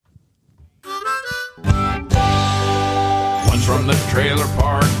from the trailer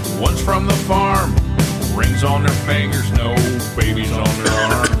park, one's from the farm. Rings on their fingers, no babies on their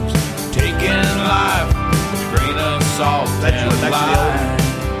arms. Taking life with a grain of salt and light.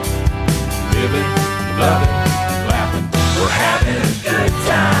 Living, loving, laughing, we're having a good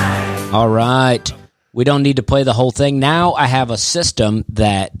time. All right. We don't need to play the whole thing. Now I have a system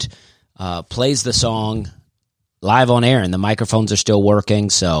that plays the song live on air, and the microphones are still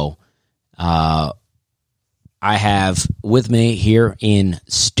working, so I have with me here in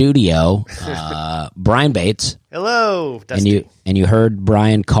studio Brian Bates. Hello, Dusty. And you heard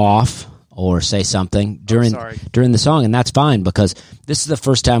Brian cough or say something during the song, and that's fine because this is the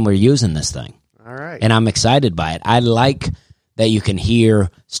first time we're using this thing. All right. And I'm excited by it. I like that you can hear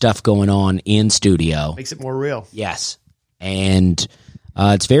stuff going on in studio. Makes it more real. Yes. And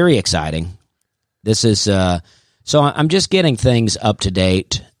it's very exciting. This is so I'm just getting things up to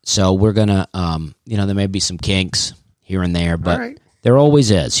date. So we're going to, there may be some kinks here and there, but there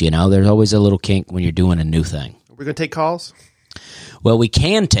always is, there's always a little kink when you're doing a new thing. We're going to take calls? Well, we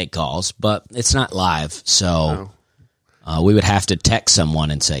can take calls, but it's not live. So we would have to text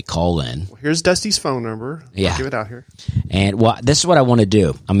someone and say, call in. Well, here's Dusty's phone number. I'll give it out here. And this is what I want to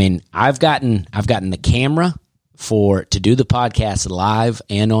do. I mean, I've gotten the camera to do the podcast live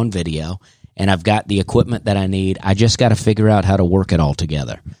and on video. And I've got the equipment that I need. I just got to figure out how to work it all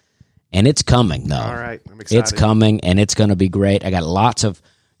together. And it's coming, though. All right. I'm excited. It's coming, and it's going to be great. I got lots of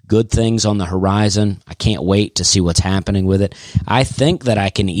good things on the horizon. I can't wait to see what's happening with it. I think that I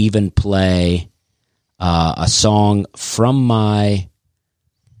can even play a song from my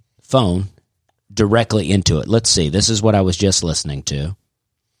phone directly into it. Let's see. This is what I was just listening to.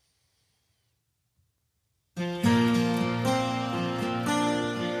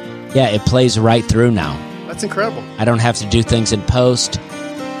 Yeah, it plays right through now. That's incredible. I don't have to do things in post.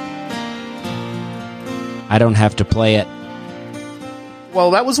 I don't have to play it.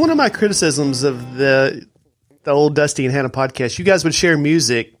 Well, that was one of my criticisms of the old Dusty and Hannah podcast. You guys would share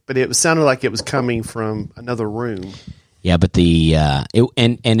music, but it sounded like it was coming from another room. Yeah, but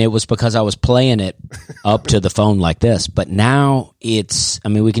it was because I was playing it up to the phone like this. But now we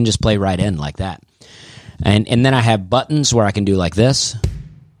can just play right in like that. And then I have buttons where I can do like this.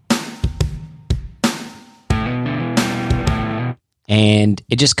 And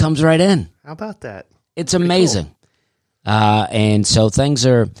it just comes right in. How about that? It's amazing. Cool. And so things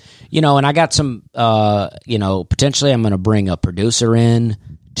are, and I got some, potentially I'm going to bring a producer in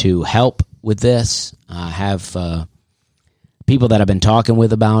to help with this. I have people that I've been talking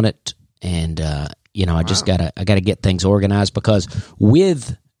with about it. And, I just got to get things organized because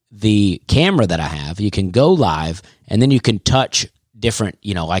with the camera that I have, you can go live and then you can touch different,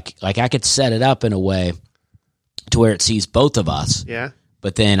 like I could set it up in a way to where it sees both of us. Yeah.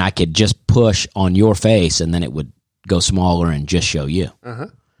 But then I could just push on your face and then it would go smaller and just show you. Uh-huh.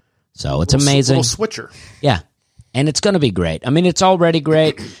 So it's amazing. Little switcher. Yeah. And it's going to be great. I mean, it's already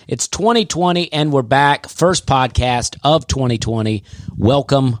great. It's 2020 and we're back. First podcast of 2020.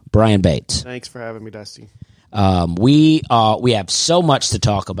 Welcome, Brian Bates. Thanks for having me, Dusty. We have so much to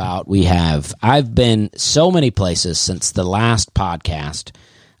talk about. I've been so many places since the last podcast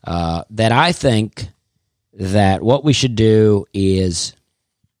that I think that what we should do is,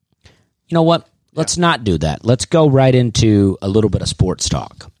 you know what? Let's not do that. Let's go right into a little bit of sports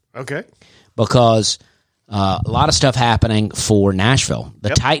talk. Okay. Because a lot of stuff happening for Nashville.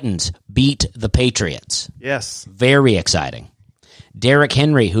 The Titans beat the Patriots. Yes. Very exciting. Derrick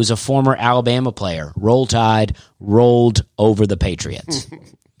Henry, who's a former Alabama player, Roll Tide, rolled over the Patriots.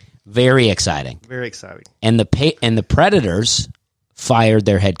 Very exciting. Very exciting. And the Predators fired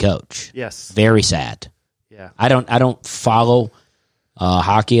their head coach. Yes. Very sad. Yeah. I don't follow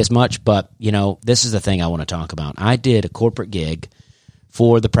hockey as much, but this is the thing I want to talk about. I did a corporate gig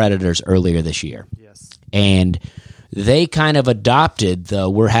for the Predators earlier this year. Yes. And they kind of adopted the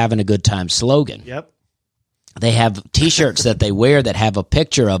 "We're having a good time" slogan. Yep. They have T-shirts that they wear that have a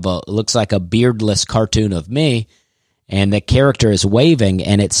picture of looks like a beardless cartoon of me, and the character is waving,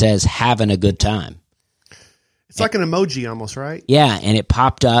 and it says "having a good time." It's like an emoji almost, right? Yeah, and it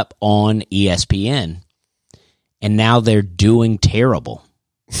popped up on ESPN. And now they're doing terrible.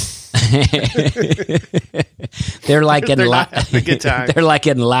 They're like in they're like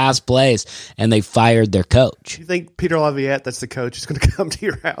in last place, and they fired their coach. You think Peter Laviolette, that's the coach, is going to come to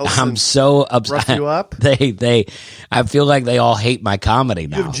your house? I'm so upset. Rough you up? I feel like they all hate my comedy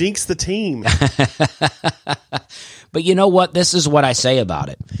now. You have jinxed the team. But you know what? This is what I say about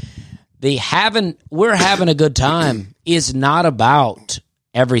it. We're having a good time is not about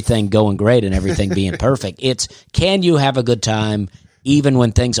everything going great and everything being perfect. It's, can you have a good time even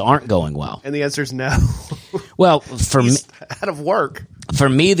when things aren't going well? And the answer is no. Well, for me, out of work? For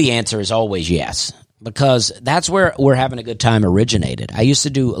me, the answer is always yes, because that's where We're Having a Good Time originated. I used to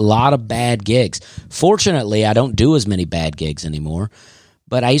do a lot of bad gigs. Fortunately, I don't do as many bad gigs anymore,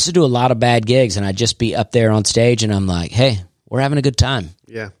 but I used to do a lot of bad gigs, and I'd just be up there on stage, and I'm like, hey, we're having a good time.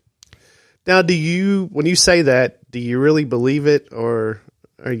 Yeah. Now, when you say that, do you really believe it, or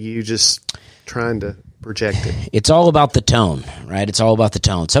are you just trying to project it? It's all about the tone, right? It's all about the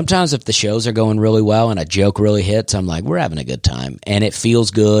tone. Sometimes if the shows are going really well and a joke really hits, I'm like, we're having a good time. And it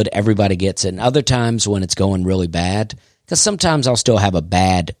feels good. Everybody gets it. And other times when it's going really bad, because sometimes I'll still have a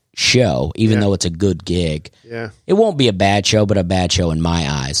bad show, even though it's a good gig. Yeah. It won't be a bad show, but a bad show in my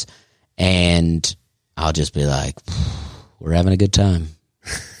eyes. And I'll just be like, we're having a good time.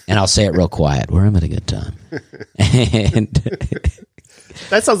 And I'll say it real quiet. We're having a good time. And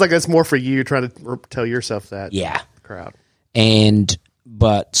that sounds like that's more for you trying to tell yourself that. Yeah. Crowd.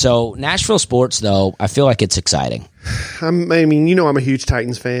 So Nashville sports, though, I feel like it's exciting. I'm a huge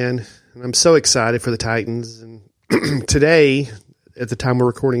Titans fan, and I'm so excited for the Titans. And today, at the time we're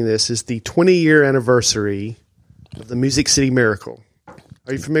recording this, is the 20-year anniversary of the Music City Miracle.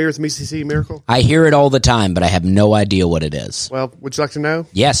 Are you familiar with the Music City Miracle? I hear it all the time, but I have no idea what it is. Well, would you like to know?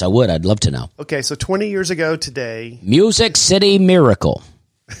 Yes, I would. I'd love to know. Okay, so 20 years ago today... Music City Miracle.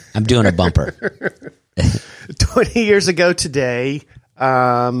 I'm doing a bumper. 20 years ago today,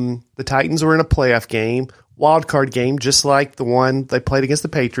 the Titans were in a playoff game, wild card game, just like the one they played against the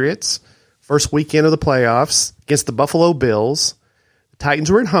Patriots. First weekend of the playoffs against the Buffalo Bills. The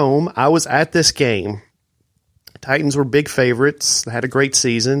Titans were at home. I was at this game. The Titans were big favorites. They had a great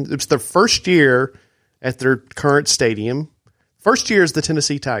season. It was their first year at their current stadium. First year as the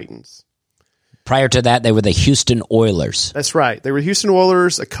Tennessee Titans. Prior to that, they were the Houston Oilers. That's right. They were Houston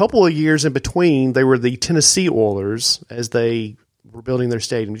Oilers. A couple of years in between, they were the Tennessee Oilers as they were building their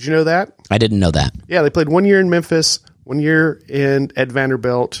stadium. Did you know that? I didn't know that. Yeah, they played 1 year in Memphis, 1 year at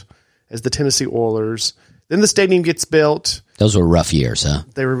Vanderbilt as the Tennessee Oilers. Then the stadium gets built. Those were rough years, huh?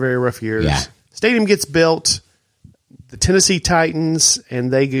 They were very rough years. Yeah. Stadium gets built. The Tennessee Titans,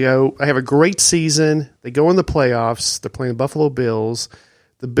 and they have a great season. They go in the playoffs. They're playing the Buffalo Bills.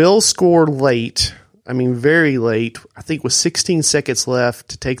 The Bills scored late. I mean, very late. I think with 16 seconds left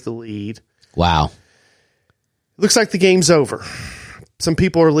to take the lead. Wow. It looks like the game's over. Some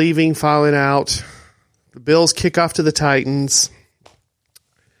people are leaving, filing out. The Bills kick off to the Titans.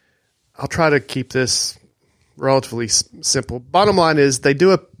 I'll try to keep this relatively simple. Bottom line is they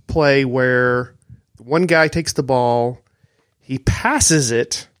do a play where one guy takes the ball. He passes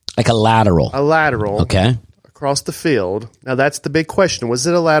it. Like a lateral. Okay. Across the field. Now, that's the big question. Was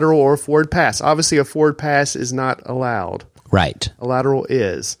it a lateral or a forward pass? Obviously, a forward pass is not allowed. Right. A lateral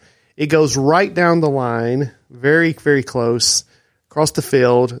is. It goes right down the line, very, very close, across the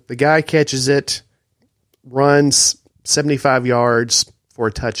field. The guy catches it, runs 75 yards for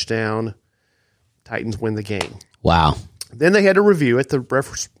a touchdown. Titans win the game. Wow. Then they had to review it. The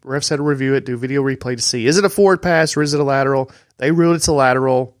refs had to review it, do video replay to see, is it a forward pass or is it a lateral? They ruled it's a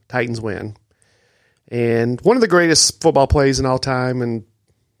lateral. Titans win. And one of the greatest football plays in all time, and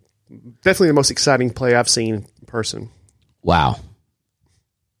definitely the most exciting play I've seen in person. Wow.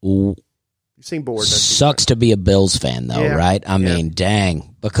 You seem bored. Sucks to be a Bills fan, though, right? I mean,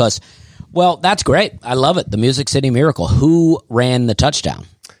 dang. Because, well, that's great. I love it. The Music City Miracle. Who ran the touchdown?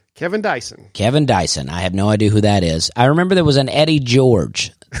 Kevin Dyson. Kevin Dyson. I have no idea who that is. I remember there was an Eddie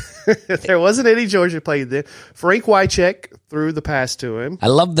George. There was an Eddie George who played there. Frank Wycheck threw the pass to him. I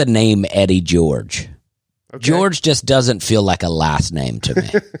love the name Eddie George. Okay. George just doesn't feel like a last name to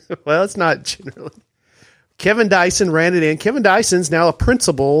me. Well, it's not generally. Kevin Dyson ran it in. Kevin Dyson's now a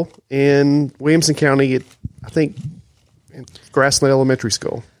principal in Williamson County at, I think, in Grassland Elementary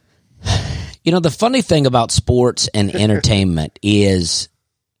School. You know, the funny thing about sports and entertainment is,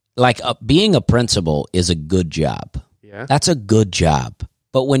 like, being a principal is a good job. Yeah. That's a good job.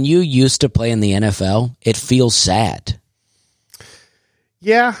 But when you used to play in the NFL, it feels sad.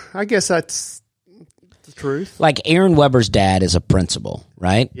 Yeah, I guess that's the truth. Like Aaron Weber's dad is a principal,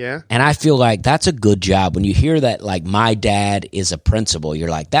 right? Yeah. And I feel like that's a good job. When you hear that, like, my dad is a principal, you're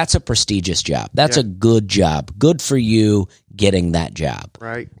like, that's a prestigious job. That's a good job. Good for you getting that job.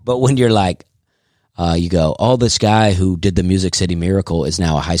 Right. But when you're like, you go, oh, this guy who did the Music City Miracle is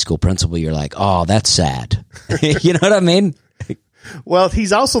now a high school principal, you're like, oh, that's sad. You know what I mean? Well,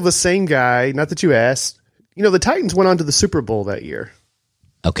 he's also the same guy, not that you asked. You know, the Titans went on to the Super Bowl that year.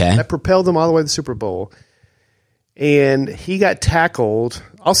 Okay. That propelled them all the way to the Super Bowl. And he got tackled,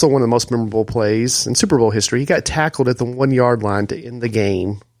 also one of the most memorable plays in Super Bowl history. He got tackled at the 1 yard line to end the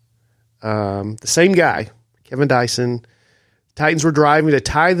game. The same guy, Kevin Dyson. Titans were driving to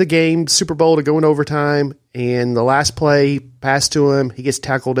tie the game, Super Bowl, to go in overtime, and the last play, pass to him, he gets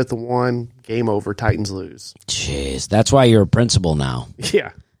tackled at the 1, game over, Titans lose. Jeez, that's why you're a principal now. Yeah.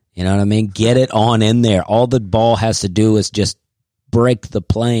 You know what I mean? Get it on in there. All the ball has to do is just break the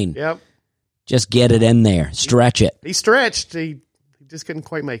plane. Yep. Just get it in there. Stretch it. He stretched. He just couldn't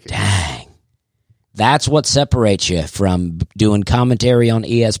quite make it. Dang. That's what separates you from doing commentary on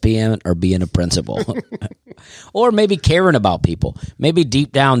ESPN or being a principal. Or maybe caring about people. Maybe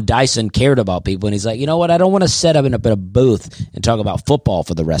deep down Dyson cared about people, and he's like, you know what? I don't want to set up in a booth and talk about football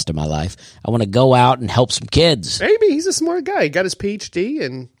for the rest of my life. I want to go out and help some kids. Maybe. He's a smart guy. He got his PhD.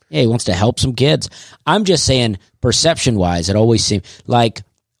 And yeah, he wants to help some kids. I'm just saying, perception-wise, it always seems like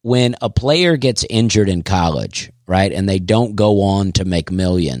when a player gets injured in college, right, and they don't go on to make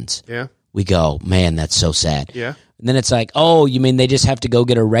millions, yeah, we go, man, that's so sad. Yeah. And then it's like, oh, you mean they just have to go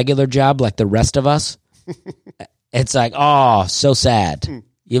get a regular job like the rest of us? It's like, oh, so sad.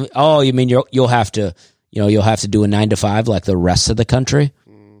 You mean you'll have to, you'll have to do a 9-to-5 like the rest of the country?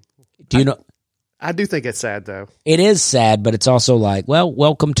 Do you know? I do think it's sad, though. It is sad, but it's also like, well,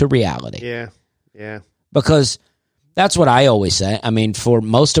 welcome to reality. Yeah, yeah. Because that's what I always say. I mean, for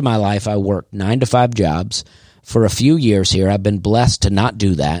most of my life, I worked 9-to-5 jobs. For a few years here, I've been blessed to not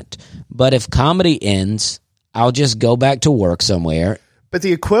do that. But if comedy ends, I'll just go back to work somewhere. But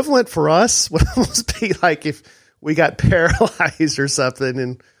the equivalent for us would almost be like if we got paralyzed or something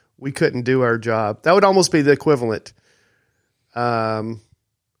and we couldn't do our job. That would almost be the equivalent. Well,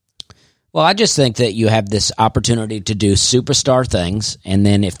 I just think that you have this opportunity to do superstar things, and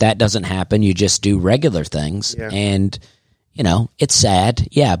then if that doesn't happen, you just do regular things. Yeah. And, it's sad.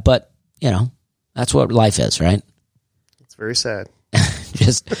 Yeah, but, that's what life is, right? It's very sad.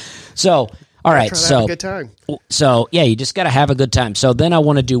 All right, Try to have a good time. So, yeah, you just got to have a good time. So then I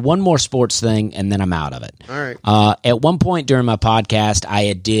want to do one more sports thing, and then I'm out of it. All right. At one point during my podcast,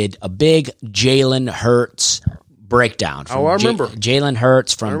 I did a big Jalen Hurts breakdown. I remember. Jalen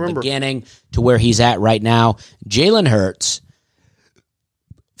Hurts from the beginning to where he's at right now. Jalen Hurts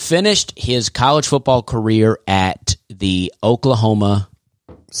finished his college football career at the Oklahoma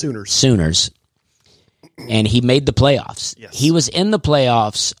Sooners, and he made the playoffs. Yes. He was in the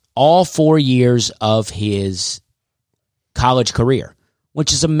playoffs all 4 years of his college career,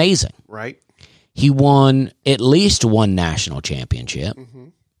 which is amazing. Right. He won at least one national championship. Mm-hmm.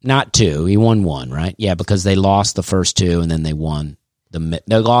 Not two. He won one, right? Yeah, because they lost the first two, and then they won they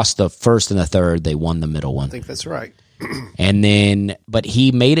lost the first and the third. They won the middle one. I think that's right. And then, but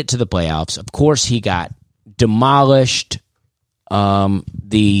he made it to the playoffs. Of course, he got demolished.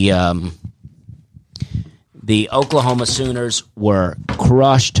 The Oklahoma Sooners were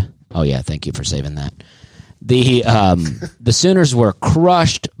crushed. Oh yeah, thank you for saving that. The Sooners were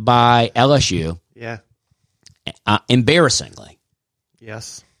crushed by LSU. Yeah. Embarrassingly.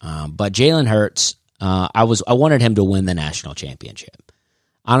 Yes. But Jalen Hurts, I wanted him to win the national championship.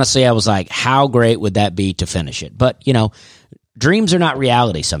 Honestly, I was like, how great would that be to finish it? But, dreams are not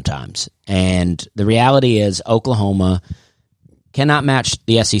reality sometimes. And the reality is Oklahoma cannot match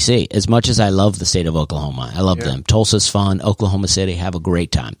the SEC. As much as I love the state of Oklahoma, I love them. Tulsa's fun. Oklahoma City, have a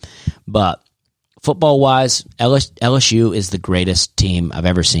great time. But football-wise, LSU is the greatest team I've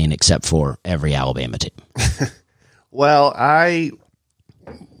ever seen, except for every Alabama team. Well,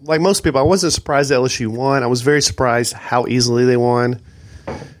 like most people, I wasn't surprised that LSU won. I was very surprised how easily they won.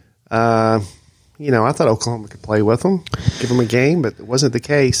 I thought Oklahoma could play with them, give them a game, but it wasn't the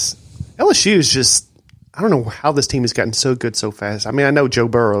case. LSU is just, I don't know how this team has gotten so good so fast. I mean, I know Joe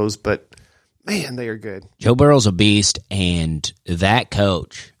Burrows, but man, they are good. Joe Burrow's a beast, and that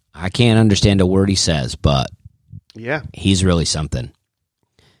coach, I can't understand a word he says, but yeah, he's really something.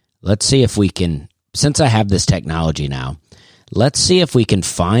 Let's see if we can, since I have this technology now, let's see if we can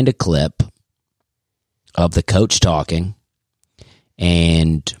find a clip of the coach talking,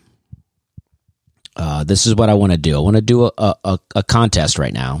 and this is what I want to do. I want to do a contest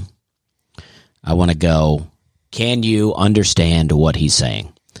right now. I want to go, can you understand what he's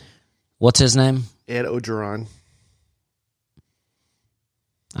saying? What's his name? Ed Orgeron.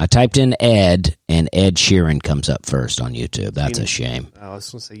 I typed in Ed, and Ed Sheeran comes up first on YouTube. That's a shame. I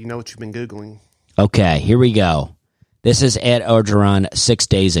was going to say, you know what you've been Googling. Okay, here we go. This is Ed Orgeron 6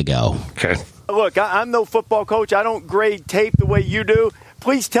 days ago. Okay. Look, I'm no football coach. I don't grade tape the way you do.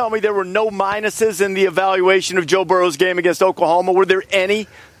 Please tell me there were no minuses in the evaluation of Joe Burrow's game against Oklahoma. Were there any?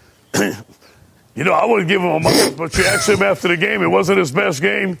 I wouldn't give him a minus, but you asked him after the game. It wasn't his best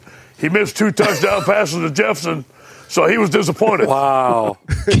game. He missed 2 touchdown passes to Jefferson, so he was disappointed. Wow.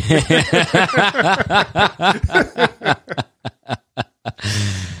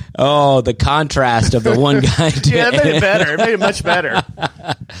 Oh, the contrast of the one guy. Yeah, it made it better. It made it much better.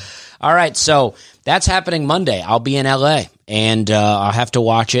 All right, so that's happening Monday. I'll be in L.A., and I'll have to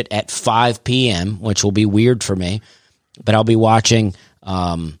watch it at 5 p.m., which will be weird for me. But I'll be watching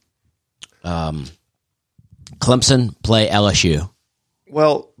Clemson play LSU.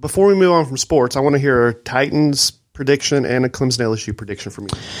 Well, before we move on from sports, I want to hear a Titans prediction and a Clemson LSU prediction from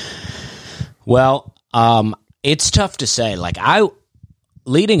you. Well, it's tough to say.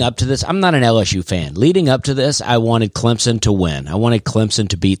 Leading up to this, I'm not an LSU fan. Leading up to this, I wanted Clemson to win. I wanted Clemson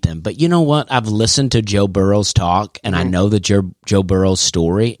to beat them. But you know what? I've listened to Joe Burrow's talk, and I know the Joe Burrow's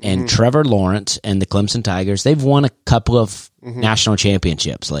story. And Trevor Lawrence and the Clemson Tigers, they've won a couple of national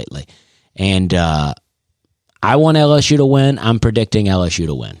championships lately. And I want LSU to win. I'm predicting LSU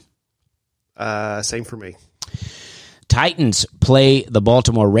to win. Same for me. Titans play the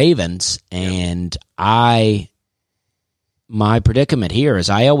Baltimore Ravens, and my predicament here is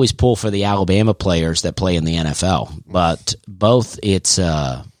I always pull for the Alabama players that play in the NFL, but both it's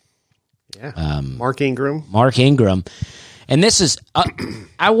Mark Ingram, and this is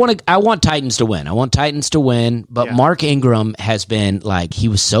I want Titans to win. I want Titans to win, but Mark Ingram has been he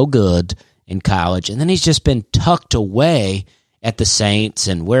was so good in college, and then he's just been tucked away at the Saints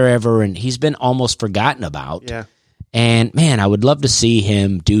and wherever, and he's been almost forgotten about. Yeah, and man, I would love to see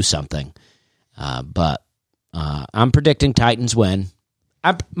him do something, but. I'm predicting Titans win.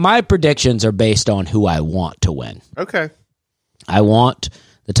 My predictions are based on who I want to win. Okay. I want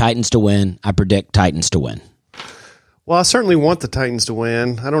the Titans to win. I predict Titans to win. Well, I certainly want the Titans to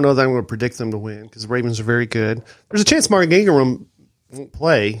win. I don't know that I'm going to predict them to win because the Ravens are very good. There's a chance Mark Ingram won't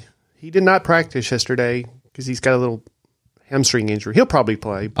play. He did not practice yesterday because he's got a little hamstring injury. He'll probably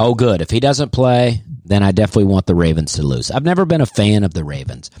play. Oh, good. If he doesn't play, then I definitely want the Ravens to lose. I've never been a fan of the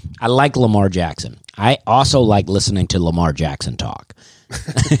Ravens. I like Lamar Jackson. I also like listening to Lamar Jackson talk.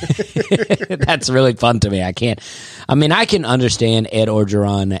 That's really fun to me. I can understand Ed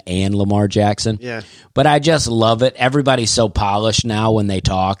Orgeron and Lamar Jackson. Yeah. But I just love it. Everybody's so polished now when they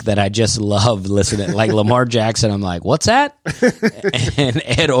talk that I just love listening. Like Lamar Jackson, I'm like, what's that? And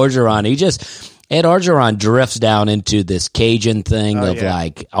Ed Orgeron drifts down into this Cajun thing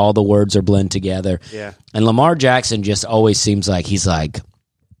all the words are blend together. Yeah. And Lamar Jackson just always seems like he's like,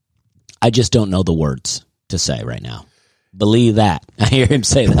 I just don't know the words to say right now. Believe that. I hear him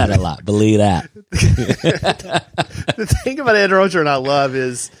say that a lot. Believe that. The thing about Ed Orgeron I love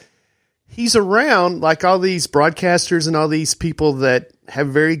is he's around like all these broadcasters and all these people that have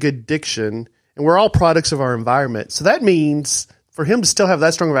very good diction, and we're all products of our environment. So that means for him to still have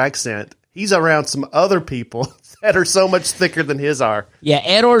that strong of an accent, he's around some other people that are so much thicker than his are. Yeah,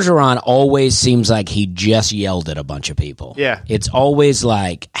 Ed Orgeron always seems like he just yelled at a bunch of people. Yeah. It's always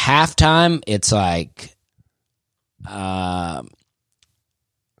like halftime, it's like,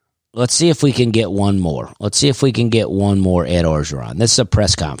 let's see if we can get one more. Let's see if we can get one more Ed Orgeron. This is a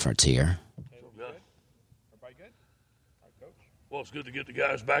press conference here. Well, it's good to get the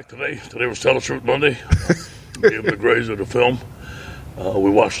guys back today. Today was Tell the Truth Monday. Gave them the grades of the film. We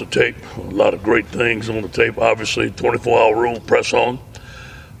watched the tape. A lot of great things on the tape. Obviously, 24-hour rule, press on.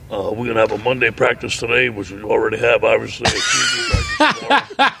 We're going to have a Monday practice today, which we already have, obviously. A Tuesday practice tomorrow.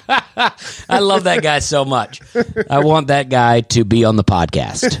 I love that guy so much. I want that guy to be on the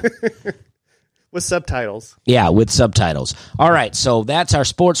podcast. With subtitles. Yeah, with subtitles. All right, so that's our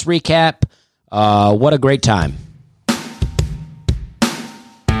sports recap. What a great time.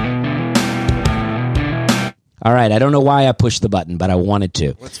 All right, I don't know why I pushed the button, but I wanted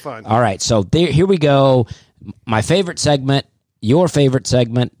to. That's fine. All right, so here we go. My favorite segment, your favorite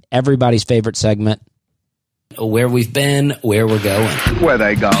segment, everybody's favorite segment. Where we've been, where we're going. Where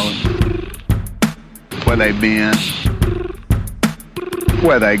they going? Where they been?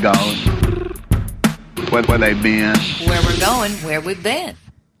 Where they going? Where they been? Where we're going, where we've been.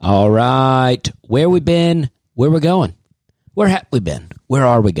 All right, where we've been, where we're going. Where have we been? Where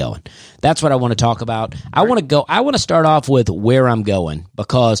are we going? That's what I want to talk about. I want to start off with where I'm going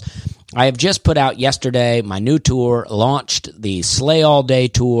because I have just put out yesterday my new tour, launched the Slay All Day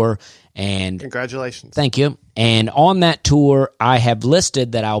tour, and congratulations. Thank you. And on that tour, I have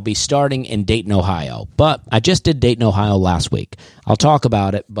listed that I'll be starting in Dayton, Ohio. But I just did Dayton, Ohio last week. I'll talk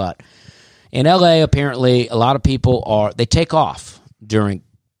about it, but in LA, apparently a lot of people they take off during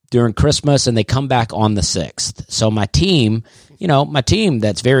Christmas, and they come back on the 6th. So my team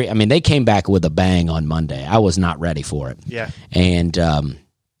that's they came back with a bang on Monday. I was not ready for it. Yeah. And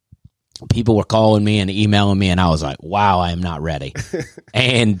people were calling me and emailing me, and I was like, wow, I am not ready.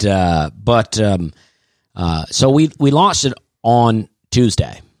 And so we launched it on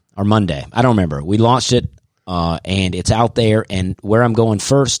Tuesday or Monday. I don't remember. We launched it, and it's out there. And where I'm going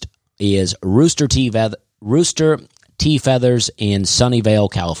first is Rooster Tea Feathers in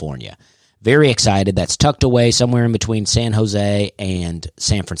Sunnyvale, California. Very excited. That's tucked away somewhere in between San Jose and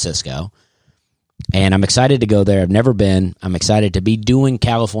San Francisco. And I'm excited to go there. I've never been. I'm excited to be doing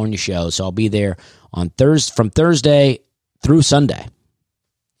California shows. So I'll be there on from Thursday through Sunday.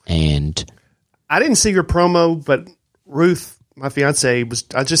 And I didn't see your promo, but Ruth, my fiance, I was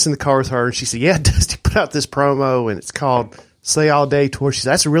just in the car with her, and she said, yeah, Dusty put out this promo, and it's called Slay All Day Tour. She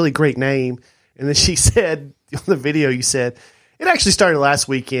said, that's a really great name. And then she said, on the video, you said, it actually started last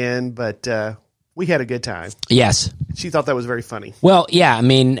weekend, but we had a good time. Yes. She thought that was very funny. Well, yeah, I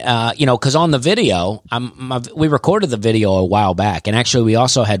mean, because on the video, we recorded the video a while back, and actually we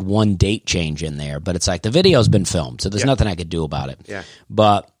also had one date change in there, but it's like the video's been filmed, so there's nothing I could do about it. Yeah.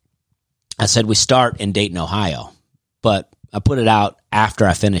 But I said we start in Dayton, Ohio, but I put it out after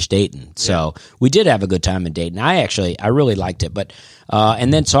I finished Dayton. So we did have a good time in Dayton. I really liked it. But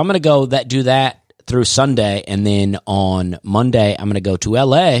and then so I'm going to go do that through Sunday, and then on Monday I'm going to go to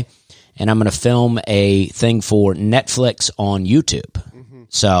LA, and I'm going to film a thing for Netflix on YouTube. Mm-hmm.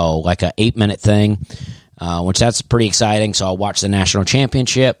 So like a 8-minute thing, which that's pretty exciting. So I'll watch the national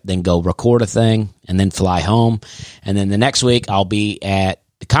championship, then go record a thing, and then fly home. And then the next week I'll be at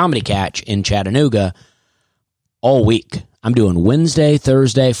the Comedy Catch in Chattanooga all week. I'm doing Wednesday,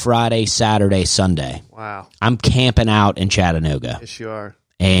 Thursday, Friday, Saturday, Sunday. Wow. I'm camping out in Chattanooga. Yes, you are.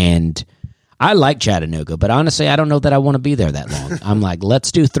 And I like Chattanooga, but honestly, I don't know that I want to be there that long. I'm like,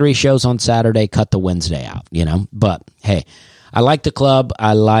 let's do 3 shows on Saturday, cut the Wednesday out, But, hey, I like the club.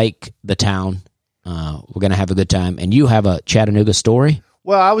 I like the town. We're going to have a good time. And you have a Chattanooga story?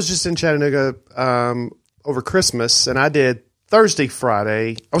 Well, I was just in Chattanooga over Christmas, and I did Thursday,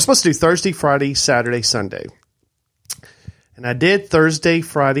 Friday. I was supposed to do Thursday, Friday, Saturday, Sunday. And I did Thursday,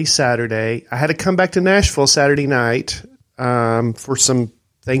 Friday, Saturday. I had to come back to Nashville Saturday night for some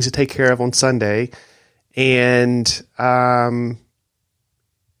things to take care of on Sunday. And there's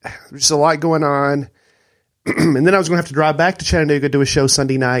just a lot going on. And then I was going to have to drive back to Chattanooga, do a show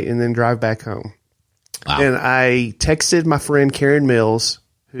Sunday night, and then drive back home. Wow. And I texted my friend Karen Mills,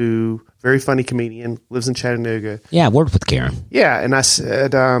 who very funny comedian, lives in Chattanooga. Yeah, I worked with Karen. Yeah, and I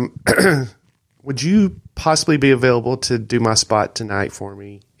said, would you possibly be available to do my spot tonight for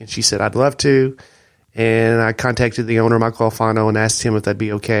me? And she said, I'd love to. And I contacted the owner, Michael Alfano, and asked him if that'd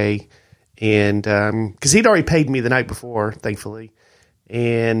be okay. And because he'd already paid me the night before, thankfully.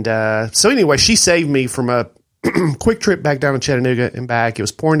 And so anyway, she saved me from a quick trip back down to Chattanooga and back. It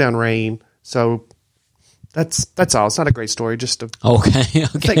was pouring down rain. So that's all. It's not a great story. Just a okay.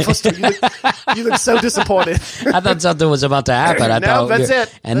 thankful story. You look so disappointed. I thought something was about to happen. No, that's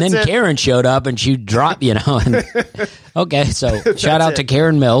it. And That's then it. Karen showed up and she dropped, And, okay, so shout out to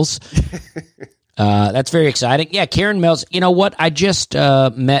Karen Mills. That's very exciting. Yeah, Karen Mills. You know what? I just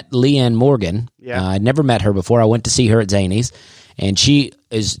met Leanne Morgan. Yeah. I'd never met her before. I went to see her at Zany's, and she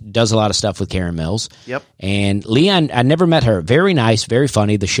does a lot of stuff with Karen Mills. Yep. And Leanne, I never met her. Very nice, very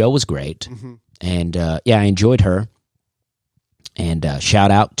funny. The show was great. Mm-hmm. And, I enjoyed her. And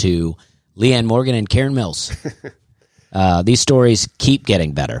shout out to Leanne Morgan and Karen Mills. These stories keep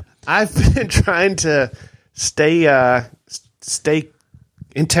getting better. I've been trying to stay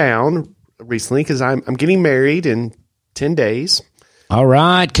in town recently because I'm getting married in 10 days. All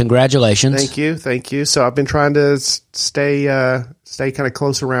right. Congratulations. Thank you. So I've been trying to stay kind of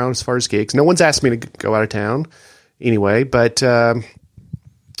close around as far as gigs. No one's asked me to go out of town anyway, but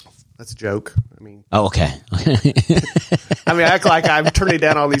that's a joke. I mean, oh, okay. I act like I'm turning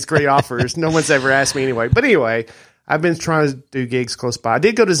down all these great offers. No one's ever asked me anyway. But anyway, I've been trying to do gigs close by. I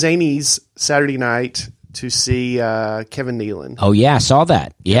did go to Zany's Saturday night to see Kevin Nealon. Oh, yeah. I saw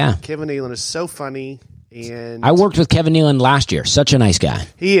that. Yeah. Kevin Nealon is so funny. And I worked with Kevin Nealon last year. Such a nice guy.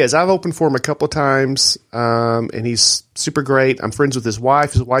 He is. I've opened for him a couple of times, and he's super great. I'm friends with his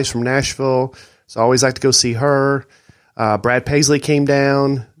wife. His wife's from Nashville, so I always like to go see her. Brad Paisley came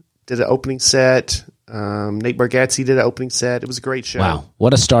down, did an opening set. Nate Bargatze did an opening set. It was a great show. Wow.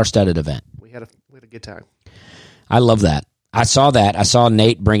 What a star-studded event. We had a good time. I love that. I saw that. I saw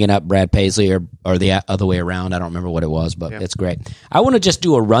Nate bringing up Brad Paisley or the other way around. I don't remember what it was, but It's great. I want to just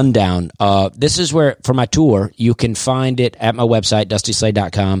do a rundown. This is where, for my tour, you can find it at my website,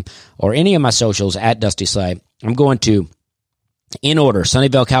 DustySlay.com, or any of my socials at Dusty Slay. I'm going to, in order,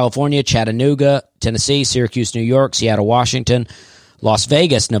 Sunnyvale, California, Chattanooga, Tennessee, Syracuse, New York, Seattle, Washington, Las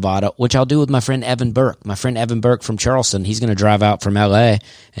Vegas, Nevada, which I'll do with my friend Evan Burke. My friend Evan Burke from Charleston, he's going to drive out from L.A.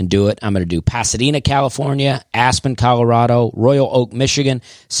 and do it. I'm going to do Pasadena, California, Aspen, Colorado, Royal Oak, Michigan,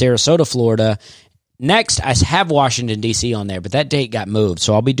 Sarasota, Florida. Next, I have Washington, D.C. on there, but that date got moved,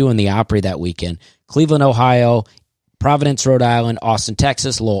 so I'll be doing the Opry that weekend. Cleveland, Ohio, Providence, Rhode Island, Austin,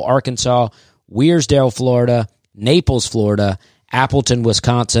 Texas, Lowell, Arkansas, Wearsdale, Florida, Naples, Florida, Appleton,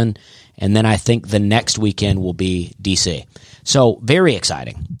 Wisconsin, and then I think the next weekend will be D.C. So very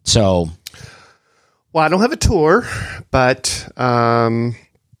exciting. So, well, I don't have a tour, but I'm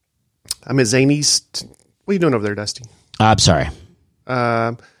at Zany's. What are you doing over there, Dusty? I'm sorry.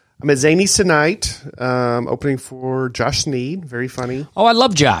 I'm at Zany's tonight, opening for Josh Sneed. Very funny. Oh, I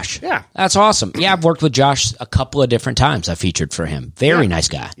love Josh. Yeah. That's awesome. Yeah, I've worked with Josh a couple of different times. I featured for him. Very nice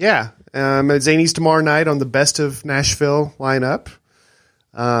guy. Yeah. At Zany's tomorrow night on the Best of Nashville lineup.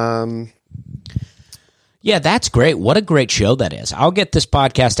 Yeah, that's great. What a great show that is. I'll get this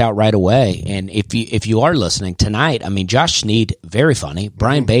podcast out right away. And if you are listening tonight, I mean, Josh Sneed, very funny.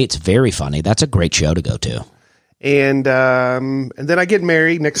 Brian Bates, very funny. That's a great show to go to. And then I get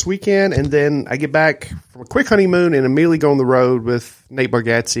married next weekend, and then I get back from a quick honeymoon and immediately go on the road with Nate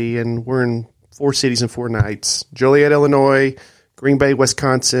Bargatze, and we're in 4 cities and 4 nights: Joliet, Illinois, Green Bay,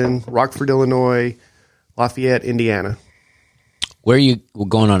 Wisconsin, Rockford, Illinois, Lafayette, Indiana. Where are you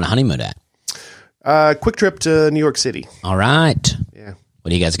going on a honeymoon at? Quick trip to New York City. All right. Yeah.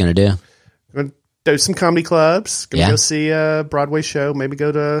 What are you guys going to do? Going to do some comedy clubs. Going to go see a Broadway show. Maybe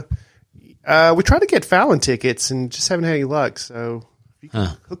go to... we tried to get Fallon tickets and just haven't had any luck. So if you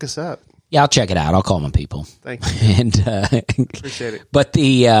can hook us up. Yeah, I'll check it out. I'll call my people. Thank you. And Appreciate it. But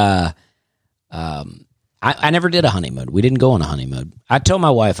I never did a honeymoon. We didn't go on a honeymoon. I told my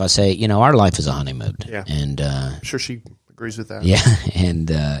wife, I say, our life is a honeymoon. Yeah. And I'm sure she agrees with that. yeah, and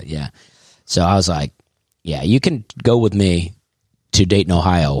yeah. So I was like, yeah, you can go with me to Dayton,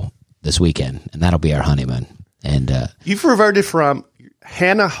 Ohio this weekend, and that'll be our honeymoon. And You've reverted from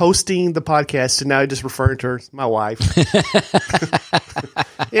Hannah hosting the podcast to now just referring to her as my wife.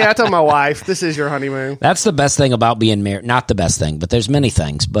 Yeah, I told my wife, this is your honeymoon. that's the best thing about being married. Not the best thing, but there's many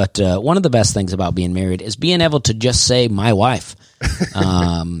things. But one of the best things about being married is being able to just say my wife.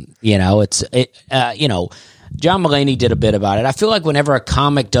 John Mulaney did a bit about it. I feel like whenever a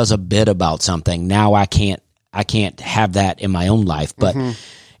comic does a bit about something, now I can't have that in my own life. But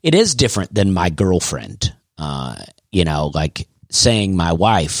it is different than my girlfriend. Like saying my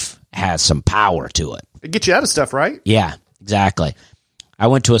wife has some power to it. It gets you out of stuff, right? Yeah, exactly. I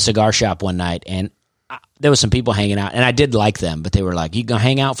went to a cigar shop one night, and there was some people hanging out, and I did like them, but they were like, you gonna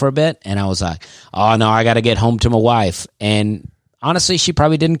hang out for a bit? And I was like, oh, no, I got to get home to my wife. And honestly, she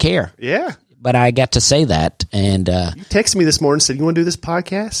probably didn't care. Yeah. But I got to say that, and you texted me this morning and said, you want to do this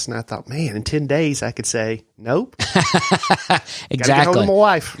podcast? And I thought, man, in 10 days I could say, nope. exactly. Gotta get home to my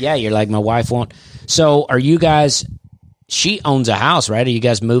wife. Yeah, you're like, my wife won't. So are you guys, she owns a house, right? Are you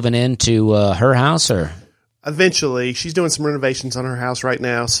guys moving into her house, or? Eventually. She's doing some renovations on her house right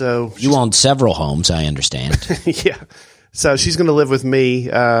now. So You own several homes, I understand. yeah. So she's going to live with me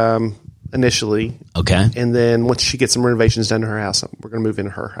initially. Okay. And then once she gets some renovations done to her house, we're going to move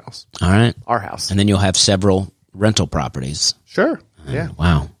into her house. All right. Our house. And then you'll have several rental properties. Sure. Yeah.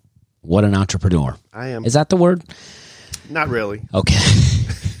 Wow. What an entrepreneur. I am. Is that the word? Not really. Okay.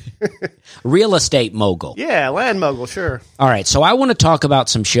 Real estate mogul. Yeah, land mogul, sure. All right, so I want to talk about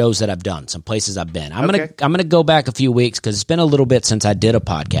some shows that I've done, some places I've been. I'm gonna go back a few weeks because it's been a little bit since I did a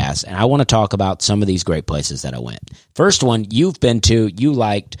podcast, and I want to talk about some of these great places that I went. First one you've been to, you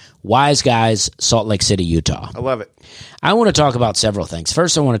liked Wise Guys, Salt Lake City, Utah. I love it. I want to talk about several things.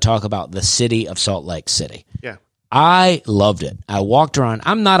 First, I want to talk about the city of Salt Lake City. Yeah. I loved it. I walked around.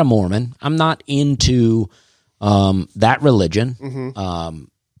 I'm not a Mormon. I'm not into that religion. Mm-hmm.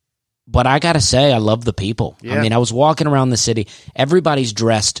 But I got to say, I love the people. Yeah. I mean, I was walking around the city. Everybody's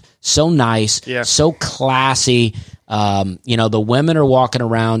dressed so nice, so classy. The women are walking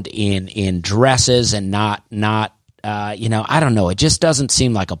around in dresses and not I don't know. It just doesn't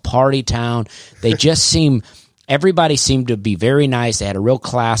seem like a party town. They just everybody seemed to be very nice. They had a real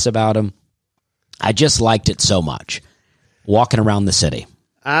class about them. I just liked it so much, walking around the city.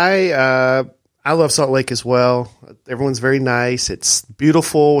 I love Salt Lake as well. Everyone's very nice. It's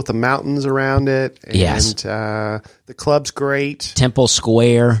beautiful with the mountains around it. And, yes. The club's great. Temple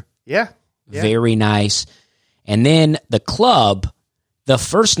Square. Yeah. Very nice. And then the club, the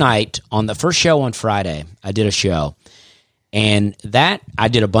first night, on the first show on Friday, I did a show. And I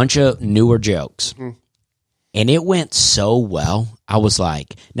did a bunch of newer jokes. Mm-hmm. And it went so well. I was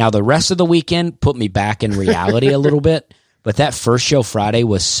like, now the rest of the weekend put me back in reality a little bit. But that first show Friday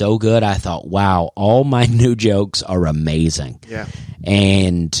was so good. I thought, wow, all my new jokes are amazing. Yeah.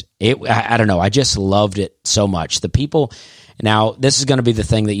 And I don't know. I just loved it so much. The people, now this is going to be the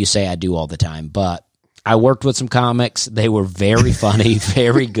thing that you say I do all the time, but I worked with some comics. They were very funny,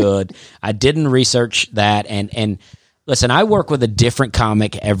 very good. I didn't research that. And Listen, I work with a different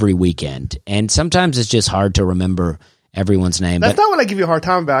comic every weekend, and sometimes it's just hard to remember everyone's name. That's not what I give you a hard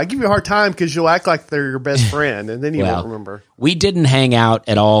time about. I give you a hard time because you'll act like they're your best friend, and then you won't remember. We didn't hang out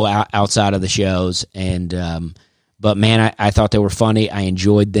at all outside of the shows, and but man, I thought they were funny. I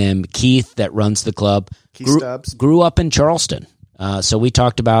enjoyed them. Keith, that runs the club, grew up in Charleston. So we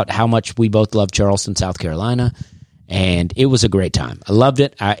talked about how much we both love Charleston, South Carolina, and it was a great time. I loved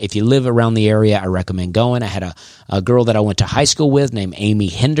it. If you live around the area, I recommend going. I had a girl that I went to high school with named Amy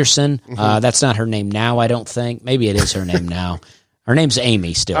Henderson. That's not her name now, I don't think. Maybe it is her name now. Her name's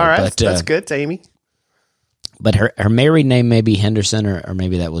Amy still. All right, but, that's good. It's Amy. But her married name may be Henderson, or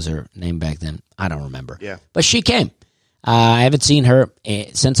maybe that was her name back then. I don't remember. Yeah. But she came. I haven't seen her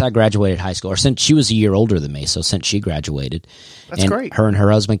since I graduated high school, or since she was a year older than me, so since she graduated. That's great. Her and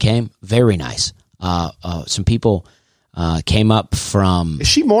her husband came. Very nice. Some people came up from... Is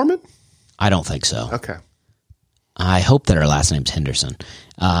she Mormon? I don't think so. Okay. I hope that her last name's Henderson.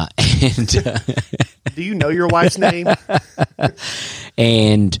 Do you know your wife's name?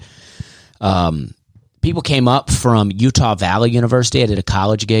 And... people came up from Utah Valley University. I did a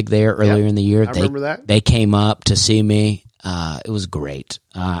college gig there earlier in the year. I remember that. They came up to see me. It was great.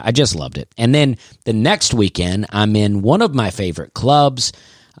 I just loved it. And then the next weekend, I'm in one of my favorite clubs,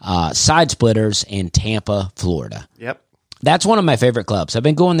 Side Splitters in Tampa, Florida. Yep. That's one of my favorite clubs. I've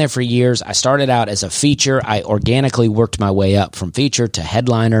been going there for years. I started out as a feature. I organically worked my way up from feature to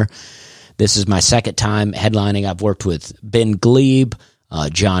headliner. This is my second time headlining. I've worked with Ben Glebe,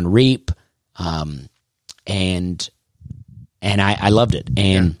 John Reap, and I loved it.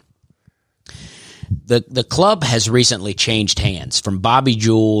 And the club has recently changed hands from Bobby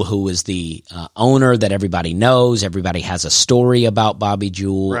Jewell, who is the owner that everybody knows. Everybody has a story about Bobby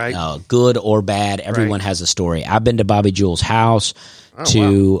Jewell, right. Good or bad. Everyone has a story. I've been to Bobby Jewell's house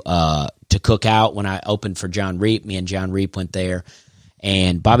to cook out when I opened for John Reap. Me and John Reap went there,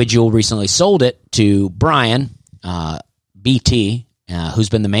 and Bobby Jewell recently sold it to Brian BT. Who's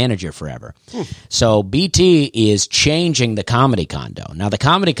been the manager forever. So BT is changing the Comedy Condo. Now, the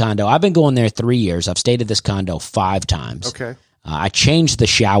Comedy Condo, I've been going there 3 years. I've stayed at this condo 5 times. Okay. I changed the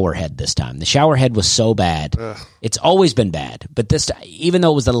shower head this time. The shower head was so bad. It's always been bad. But this, even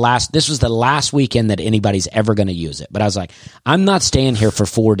though it was this was the last weekend that anybody's ever going to use it. But I was like, I'm not staying here for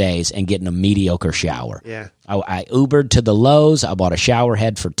 4 days and getting a mediocre shower. Yeah. I Ubered to the Lowe's. I bought a shower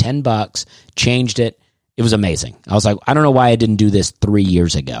head for $10, changed it. It was amazing. I was like, I don't know why I didn't do this 3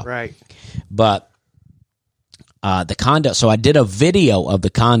 years ago. Right. But the condo, so I did a video of the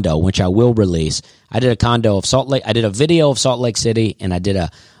condo, which I will release. I did a condo of Salt Lake. I did a video of Salt Lake City, and I did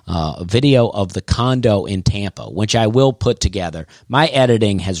a video of the condo in Tampa, which I will put together. My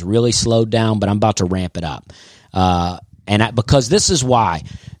editing has really slowed down, but I'm about to ramp it up. Because this is why.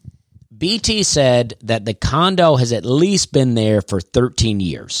 BT said that the condo has at least been there for 13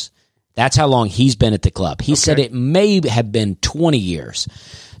 years. That's how long he's been at the club. He said it may have been 20 years.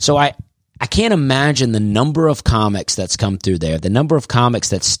 So I can't imagine the number of comics that's come through there, the number of comics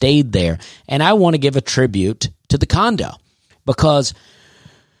that stayed there. And I want to give a tribute to the condo because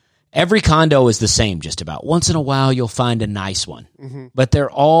every condo is the same just about. Once in a while, you'll find a nice one. But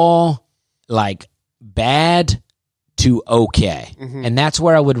they're all like bad to okay. And that's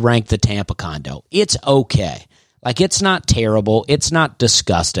where I would rank the Tampa condo. It's okay. Like, it's not terrible, it's not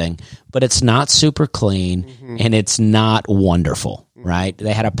disgusting, but it's not super clean, and it's not wonderful, right?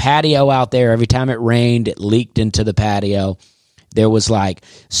 They had a patio out there. Every time it rained, it leaked into the patio. There was, like,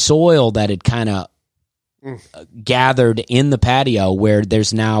 soil that had kind of gathered in the patio where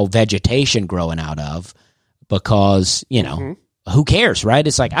there's now vegetation growing out of because, you know, who cares, right?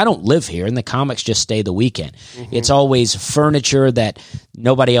 It's like, I don't live here, and the comics just stay the weekend. It's always furniture that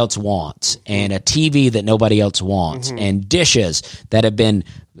nobody else wants, and a TV that nobody else wants, and dishes that have been,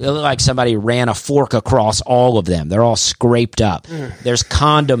 like somebody ran a fork across all of them. They're all scraped up. There's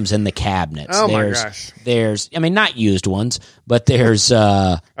condoms in the cabinets. Oh, my gosh. There's, I mean, not used ones, but there's,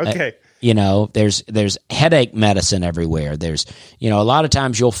 you know, there's headache medicine everywhere. There's, you know, a lot of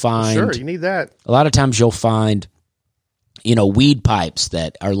times you'll find. Sure, you need that. A lot of times you'll find, you know, weed pipes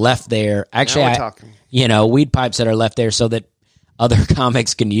that are left there. Actually, weed pipes that are left there so that other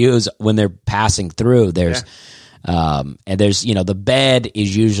comics can use when they're passing through. There's, and there's, you know, the bed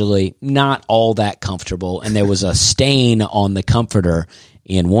is usually not all that comfortable. And there was a stain on the comforter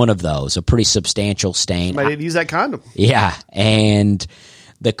in one of those, a pretty substantial stain. Somebody didn't use that condom. Yeah. And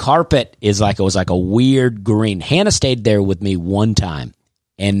the carpet it was like a weird green. Hannah stayed there with me one time.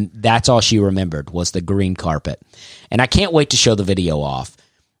 And that's all she remembered was the green carpet. And I can't wait to show the video off.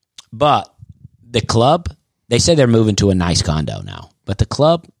 But the club, they say they're moving to a nice condo now. But the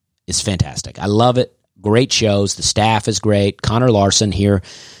club is fantastic. I love it. Great shows. The staff is great. Connor Larson here,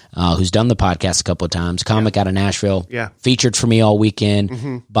 who's done the podcast a couple of times, comic out of Nashville, featured for me all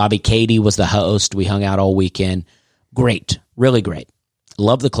weekend. Bobby Cady was the host. We hung out all weekend. Great. Really great.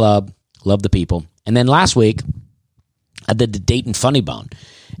 Love the club. Love the people. And then last week, I did the Dayton Funny Bone.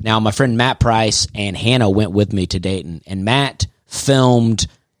 Now, my friend Matt Price and Hannah went with me to Dayton, and Matt filmed,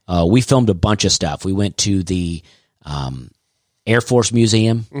 we filmed a bunch of stuff. We went to the Air Force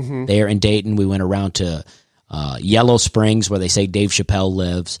Museum there in Dayton. We went around to Yellow Springs, where they say Dave Chappelle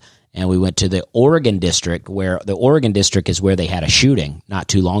lives, and we went to the Oregon District, where the Oregon District is where they had a shooting not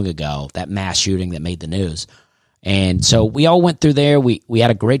too long ago, that mass shooting that made the news. And so we all went through there. We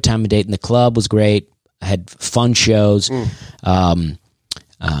had a great time in Dayton. The club was great. I had fun shows.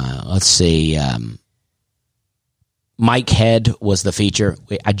 Let's see. Mike Head was the feature.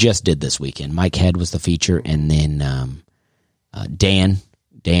 I just did this weekend. Mike Head was the feature, and then Dan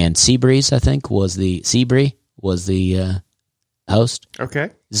Seabreeze, I think, was the host. Okay.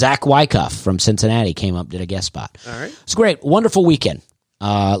 Zach Wyckoff from Cincinnati came up, did a guest spot. All right. It's great. Wonderful weekend.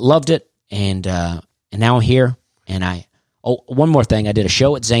 Loved it, and now I'm here. And one more thing. I did a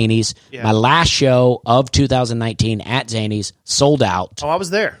show at Zanies. Yeah. My last show of 2019 at Zanies, sold out. Oh, I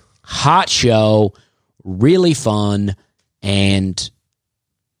was there. Hot show, really fun, and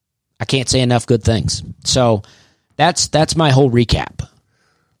I can't say enough good things. So that's my whole recap.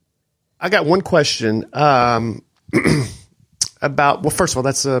 I got one question about. Well, first of all,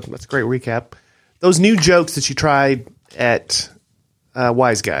 that's a great recap. Those new jokes that you tried at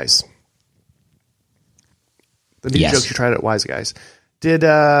Wise Guys. The new jokes you tried at Wise Guys.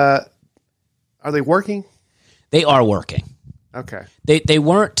 Are they working? They are working. Okay. They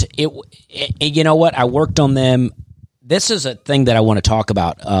weren't. You know what? I worked on them. This is a thing that I want to talk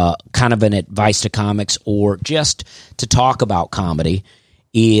about, kind of an advice to comics, or just to talk about comedy,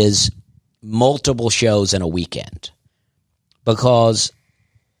 is multiple shows in a weekend. Because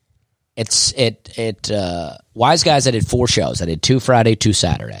Wise Guys, I did 4 shows. I did 2 Friday, 2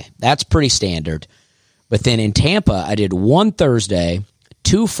 Saturday. That's pretty standard. But then in Tampa, I did 1 Thursday,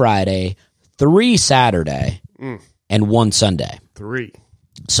 2 Friday, 3 Saturday, and 1 Sunday. 3.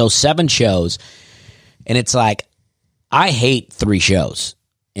 So 7 shows. And it's like, I hate 3 shows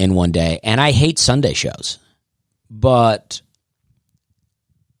in one day, and I hate Sunday shows. But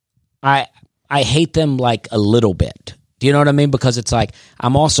I hate them like a little bit. Do you know what I mean? Because it's like,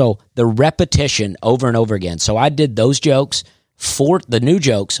 I'm also the repetition over and over again. So I did those jokes, the new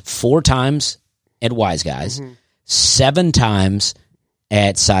jokes, 4 times at Wise Guys, 7 times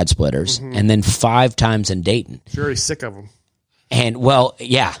at Side Splitters, and then 5 times in Dayton. You're already sick of them. And, well,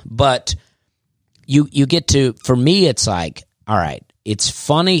 yeah, but you get to, for me, it's like, all right, it's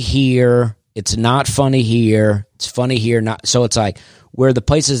funny here, it's not funny here, it's funny here, not. So it's like, where the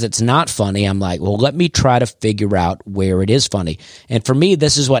places it's not funny, I'm like, well, let me try to figure out where it is funny. And for me,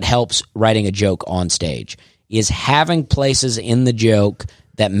 this is what helps writing a joke on stage, is having places in the joke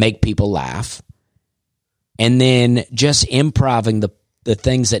that make people laugh, and then just improvising the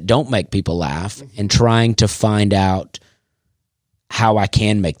things that don't make people laugh and trying to find out how I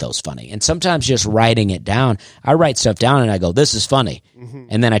can make those funny. And sometimes just writing it down, I write stuff down and I go, this is funny.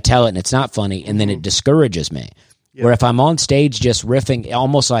 And then I tell it and it's not funny, and then it discourages me. Yep. Where if I'm on stage just riffing,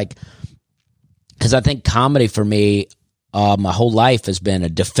 almost like, because I think comedy for me, my whole life has been a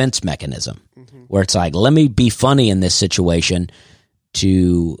defense mechanism, where it's like, let me be funny in this situation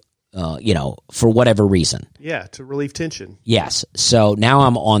to, for whatever reason. Yeah, to relieve tension. Yes. So now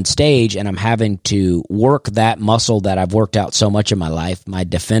I'm on stage and I'm having to work that muscle that I've worked out so much in my life, my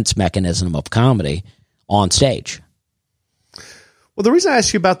defense mechanism of comedy, on stage. Well, the reason I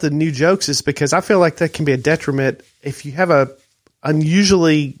asked you about the new jokes is because I feel like that can be a detriment if you have a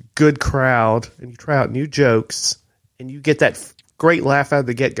unusually good crowd and you try out new jokes and you get that great laugh out of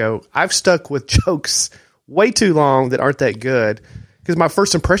the get-go. I've stuck with jokes way too long that aren't that good because my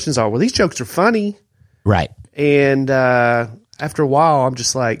first impressions are, well, these jokes are funny. Right. And after a while, I'm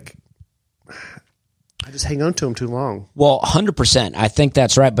just like, I just hang on to them too long. Well, 100%. I think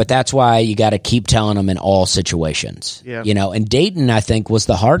that's right, but that's why you got to keep telling them in all situations. Yeah. And Dayton, I think, was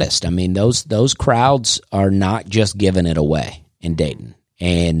the hardest. I mean, those crowds are not just giving it away in Dayton.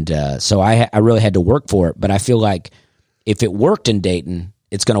 And so I really had to work for it, but I feel like if it worked in Dayton,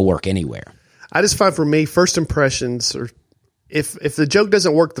 it's going to work anywhere. I just find for me, first impressions, or if the joke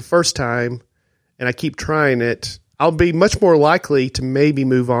doesn't work the first time and I keep trying it, I'll be much more likely to maybe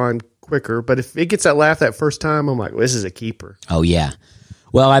move on quicker. But if it gets that laugh that first time, I'm like, well, this is a keeper. Oh, yeah.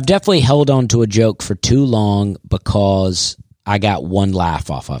 Well, I've definitely held on to a joke for too long because I got one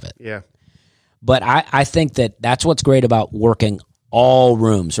laugh off of it. Yeah. But I think that's what's great about working all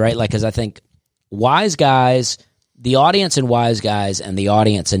rooms, right? Like, because I think Wise Guys, the audience in Wise Guys and the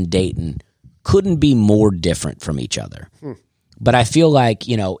audience in Dayton couldn't be more different from each other. But I feel like,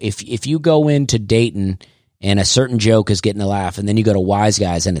 if you go into Dayton and a certain joke is getting a laugh, and then you go to Wise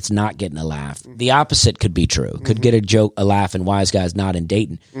Guys and it's not getting a laugh, the opposite could be true. Could get a laugh in Wise Guys, not in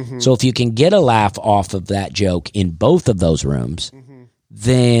Dayton. So if you can get a laugh off of that joke in both of those rooms,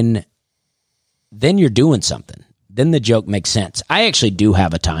 then you're doing something. Then the joke makes sense. I actually do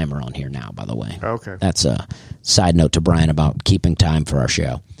have a timer on here now, by the way. Okay. That's a side note to Brian about keeping time for our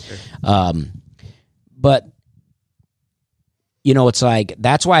show. Okay. But, it's like,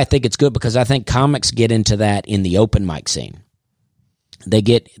 that's why I think it's good, because I think comics get into that in the open mic scene. They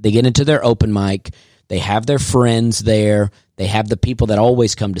get into their open mic. They have their friends there. They have the people that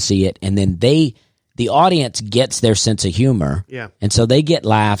always come to see it. And then the audience gets their sense of humor. Yeah. And so they get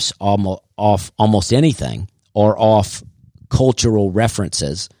laughs off almost anything or off cultural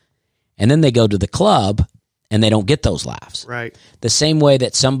references. And then they go to the club and they don't get those laughs. Right. The same way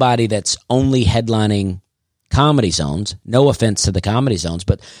that somebody that's only headlining Comedy Zones, no offense to the Comedy Zones,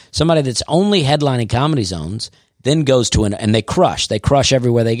 but somebody that's only headlining Comedy Zones then goes to and they crush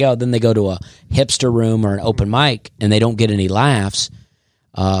everywhere they go. Then they go to a hipster room or an open mic and they don't get any laughs.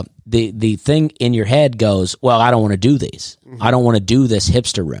 The thing in your head goes, well, I don't want to do these. I don't want to do this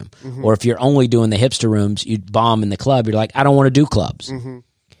hipster room. Or if you're only doing the hipster rooms, you bomb in the club. You're like, I don't want to do clubs.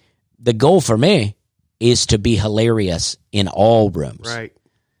 The goal for me is to be hilarious in all rooms. Right.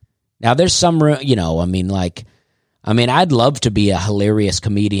 Now, there's some room, I'd love to be a hilarious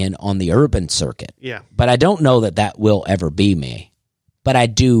comedian on the urban circuit. Yeah. But I don't know that will ever be me. But I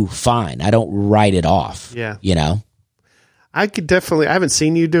do fine. I don't write it off. Yeah. I could definitely, I haven't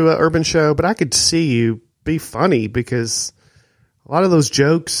seen you do an urban show, but I could see you be funny because a lot of those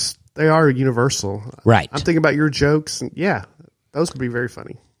jokes, they are universal. Right. I'm thinking about your jokes, and yeah, those could be very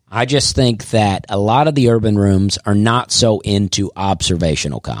funny. I just think that a lot of the urban rooms are not so into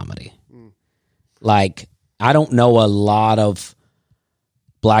observational comedy. Like, I don't know a lot of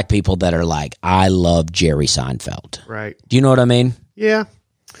black people that are like, I love Jerry Seinfeld. Right. Do you know what I mean? Yeah.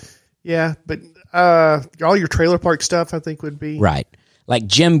 Yeah, but all your trailer park stuff, I think, would be... Right. Like,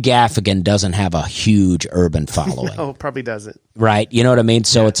 Jim Gaffigan doesn't have a huge urban following. No, probably doesn't. Right. You know what I mean?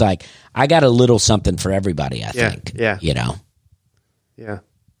 So it's like, I got a little something for everybody, I think. Yeah. Yeah.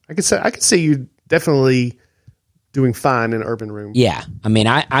 I could see you definitely doing fine in an urban room. Yeah.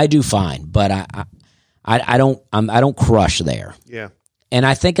 I do fine, but I don't crush there. Yeah. And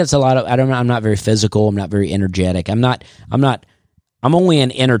I think it's a lot of, I'm not very physical. I'm not very energetic. I'm only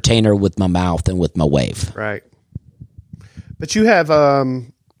an entertainer with my mouth and with my wave. Right. But you have,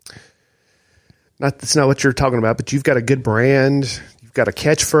 that's not what you're talking about, but you've got a good brand. You've got a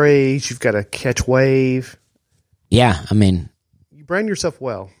catchphrase. You've got a catchwave. Yeah. You brand yourself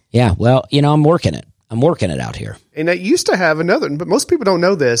well. Yeah. Well, I'm working it. I'm working it out here. And I used to have another, but most people don't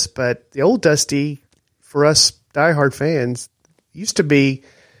know this, but the old Dusty, for us diehard fans, used to be,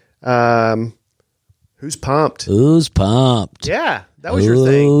 Who's Pumped? Who's Pumped? Yeah, that was your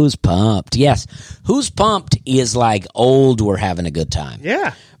thing. Who's Pumped? Yes. Who's Pumped is like old, we're having a good time.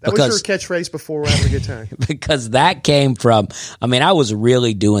 Yeah, that was your catchphrase before we're having a good time. Because that came from, I was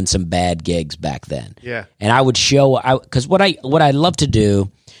really doing some bad gigs back then. Yeah. And I would because what I love to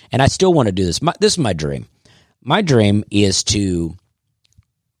do, and I still want to do this, this is my dream. My dream is to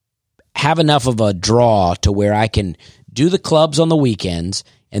have enough of a draw to where I can do the clubs on the weekends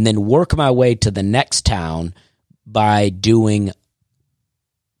and then work my way to the next town by doing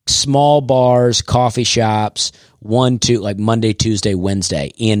small bars, coffee shops, 1-2, like Monday, Tuesday,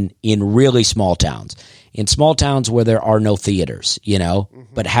 Wednesday in really small towns. In small towns where there are no theaters,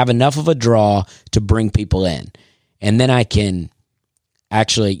 but have enough of a draw to bring people in. And then I can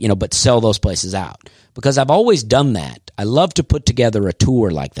actually, but sell those places out. Because I've always done that. I love to put together a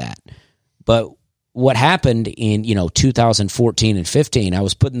tour like that. But what happened in, 2014 and 15, I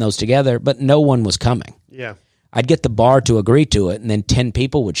was putting those together, but no one was coming. Yeah. I'd get the bar to agree to it, and then 10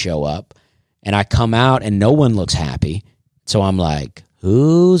 people would show up, and I come out, and no one looks happy. So I'm like,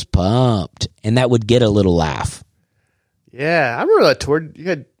 who's pumped? And that would get a little laugh. Yeah, I remember that tour. You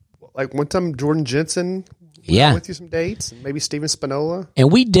had, like, one time Jordan Jensen with you some dates, and maybe Steven Spinola.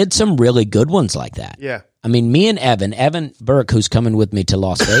 And we did some really good ones like that. Yeah. Me and Evan Burke, who's coming with me to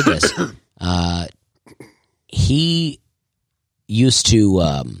Las Vegas, he used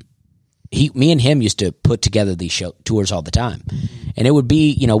to, me and him used to put together these tours all the time. And it would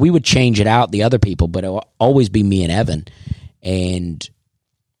be, we would change it out, the other people, but it would always be me and Evan. And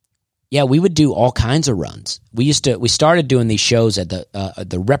yeah, we would do all kinds of runs. We started doing these shows at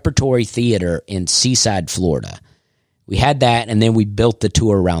the Repertory Theater in Seaside, Florida. We had that, and then we built the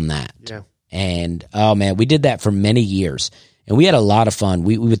tour around that. Yeah. And, oh, man, we did that for many years. And we had a lot of fun.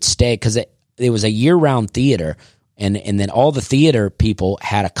 We would stay because it was a year-round theater, and then all the theater people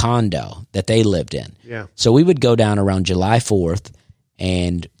had a condo that they lived in. Yeah. So we would go down around July 4th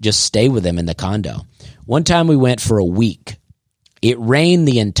and just stay with them in the condo. One time we went for a week. It rained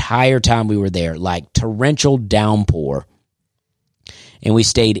the entire time we were there, like torrential downpour. And we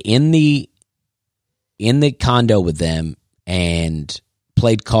stayed in the condo with them and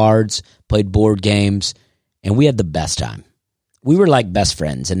played cards, played board games, and we had the best time. We were like best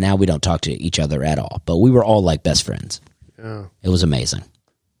friends, and now we don't talk to each other at all. But we were all like best friends. Yeah. It was amazing.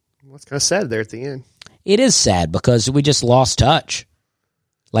 Well, it's kind of sad there at the end. It is sad because we just lost touch.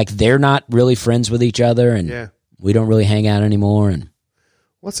 Like, they're not really friends with each other, and we don't really hang out anymore. And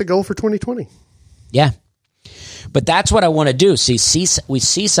what's the goal for 2020? Yeah. But that's what I want to do. See,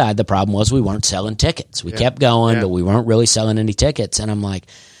 Seaside, the problem was we weren't selling tickets. We kept going, but we weren't really selling any tickets. And I'm like,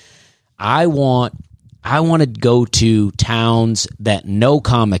 I want to go to towns that no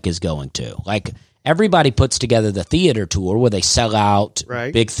comic is going to. Like, everybody puts together the theater tour where they sell out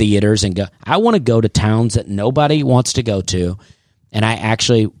big theaters and go. I want to go to towns that nobody wants to go to, and I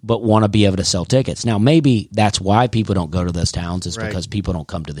actually want to be able to sell tickets. Now, maybe that's why people don't go to those towns is because people don't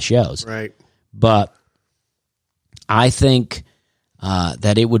come to the shows. Right. But I think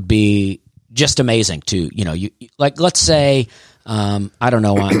that it would be just amazing to, like, let's say, I don't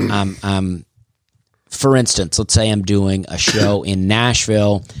know, I'm for instance, let's say I'm doing a show in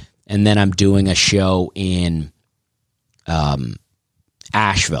Nashville, and then I'm doing a show in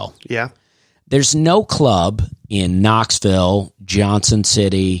Asheville. Yeah. There's no club in Knoxville, Johnson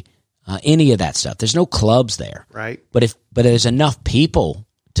City, any of that stuff. There's no clubs there. Right. But there's enough people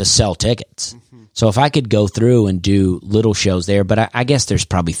to sell tickets. Mm-hmm. So if I could go through and do little shows there, but I guess there's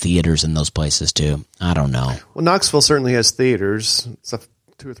probably theaters in those places too. I don't know. Well, Knoxville certainly has theaters. It's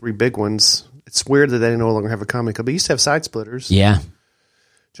 2 or 3 big ones. It's weird that they no longer have a comedy club. They used to have Side Splitters. Yeah.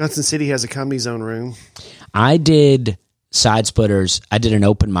 Johnson City has a Comedy Zone room. I did Side Splitters. I did an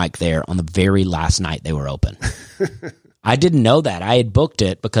open mic there on the very last night they were open. I didn't know that. I had booked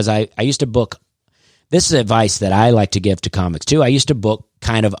it because I used to book. This is advice that I like to give to comics too. I used to book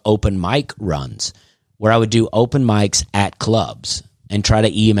kind of open mic runs where I would do open mics at clubs and try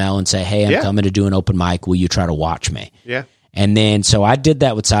to email and say, hey, I'm coming to do an open mic. Will you try to watch me? Yeah. And then, so I did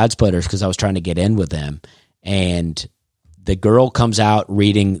that with Side Splitters because I was trying to get in with them. And the girl comes out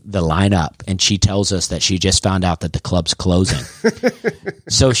reading the lineup, and she tells us that she just found out that the club's closing.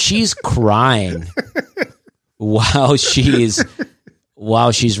 So she's crying while she's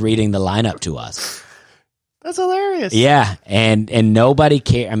reading the lineup to us. That's hilarious. Yeah, and nobody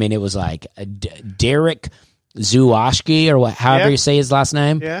cared. I mean, it was like Derek Zuoshki, or however you say his last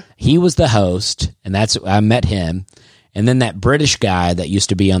name. Yeah. He was the host, and I met him. And then that British guy that used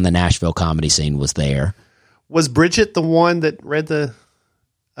to be on the Nashville comedy scene was there. Was Bridget the one that read the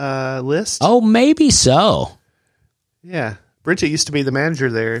list? Oh, maybe so. Yeah. Bridget used to be the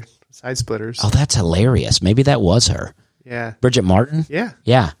manager there, Side Splitters. Oh, that's hilarious. Maybe that was her. Yeah. Bridget Martin? Yeah.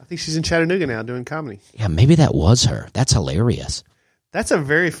 Yeah. I think she's in Chattanooga now doing comedy. Yeah, maybe that was her. That's hilarious. That's a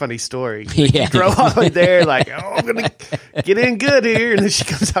very funny story. Yeah. You drove all the way there like, I'm going to get in good here. And then she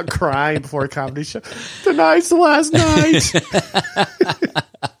comes out crying before a comedy show. Tonight's the last night.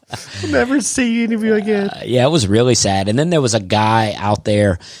 I'll never see any of you again. Yeah, it was really sad. And then there was a guy out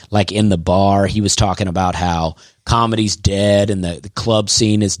there, like in the bar. He was talking about how comedy's dead and the club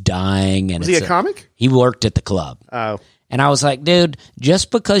scene is dying. And was he a comic? He worked at the club. Oh. And I was like, dude,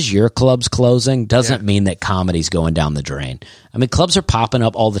 just because your club's closing doesn't mean that comedy's going down the drain. I mean, clubs are popping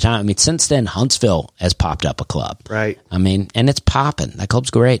up all the time. I mean, since then, Huntsville has popped up a club. Right. I mean, and it's popping. That club's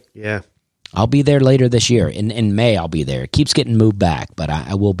great. Yeah. I'll be there later this year. In May, I'll be there. It keeps getting moved back, but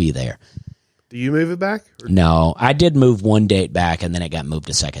I will be there. Do you move it back? No, I did move one date back, and then it got moved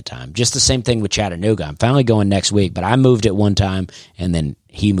a second time. Just the same thing with Chattanooga. I'm finally going next week, but I moved it one time, and then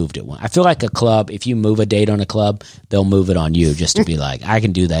he moved it one. I feel like a club, if you move a date on a club, they'll move it on you just to be like, I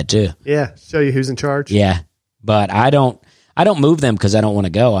can do that too. Yeah, show you who's in charge. Yeah, but I don't move them because I don't want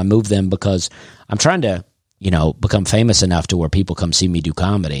to go. I move them because I'm trying to, become famous enough to where people come see me do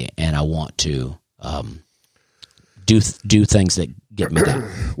comedy, and I want to do things that get me there.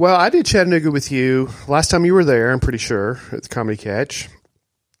 Well, I did Chattanooga with you last time you were there, I'm pretty sure, at the Comedy Catch.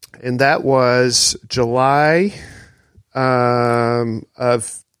 And that was July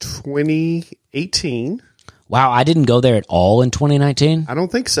of 2018. Wow, I didn't go there at all in 2019? I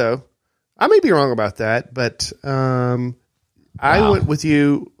don't think so. I may be wrong about that, but I went with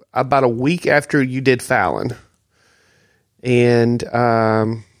you about a week after you did Fallon. And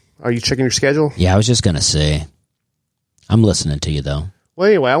are you checking your schedule? Yeah, I was just going to say. I'm listening to you, though. Well,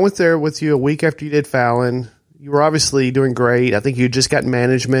 anyway, I went there with you a week after you did Fallon. You were obviously doing great. I think you just got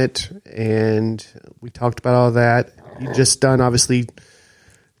management, and we talked about all that. You just done, obviously,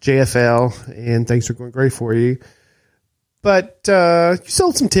 JFL, and things are going great for you. But you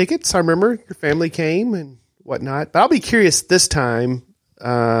sold some tickets. I remember your family came and whatnot. But I'll be curious this time,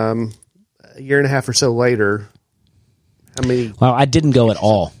 a year and a half or so later, how many... Well, I didn't go at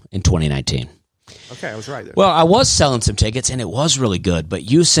all in 2019. Okay, I was right there. Well, I was selling some tickets, and it was really good, but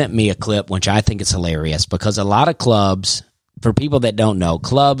you sent me a clip, which I think is hilarious, because a lot of clubs, for people that don't know,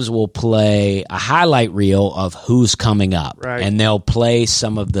 clubs will play a highlight reel of who's coming up, Right. and they'll play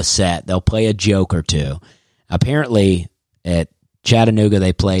some of the set. They'll play a joke or two. Apparently, at Chattanooga,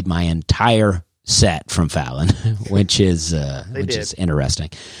 they played my entire set from Fallon, which is interesting.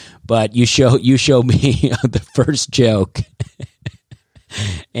 But you show me the first joke,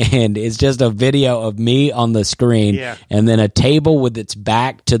 and it's just a video of me on the screen, and then a table with its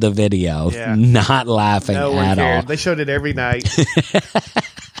back to the video, not laughing No one at cared. all. They showed it every night,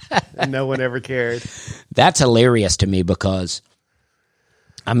 and no one ever cared. That's hilarious to me because,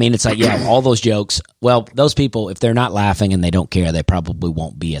 I mean, it's like, yeah, all those jokes. Well, those people, if they're not laughing and they don't care, they probably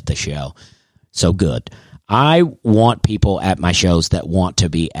won't be at the show. So good. I want people at my shows that want to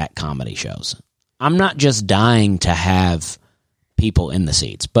be at comedy shows. I'm not just dying to have people in the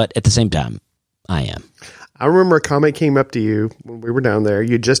seats, but at the same time, I am. I remember a comic came up to you when we were down there.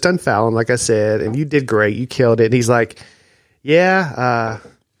 You'd just done Fallon, like I said, and you did great. You killed it. And he's like, the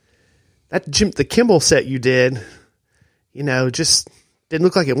Kimmel set you did, just didn't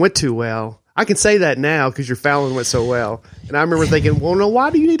look like it went too well. I can say that now because your Fallon went so well. And I remember thinking, well, no,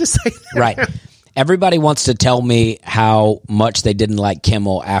 why do you need to say that? Right. Everybody wants to tell me how much they didn't like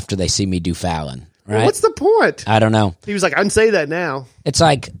Kimmel after they see me do Fallon. Right? Well, what's the point? I don't know. He was like, I can say that now. It's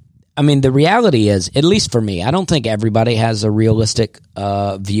like, I mean, the reality is, at least for me, I don't think everybody has a realistic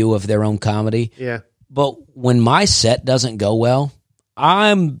view of their own comedy. Yeah. But when my set doesn't go well,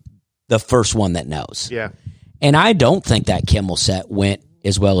 I'm the first one that knows. Yeah. And I don't think that Kimmel set went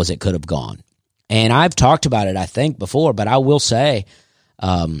as well as it could have gone. And I've talked about it, I think, before, but I will say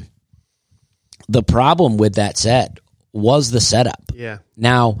the problem with that set was the setup. Yeah.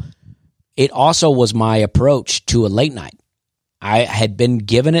 Now, it also was my approach to a late night. I had been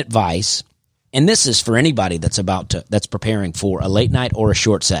given advice, and this is for anybody that's preparing for a late night or a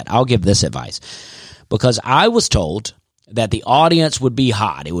short set. I'll give this advice because I was told that the audience would be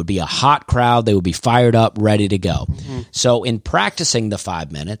hot. It would be a hot crowd. They would be fired up, ready to go. Mm-hmm. So in practicing the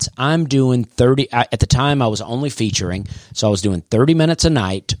 5 minutes, I'm doing 30. At the time, I was only featuring, so I was doing 30 minutes a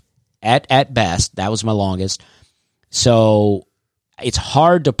night at best. That was my longest. So it's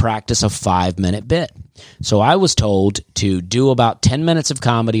hard to practice a 5-minute bit. So I was told to do about 10 minutes of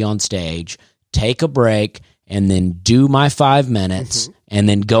comedy on stage, take a break, and then do my 5 minutes, and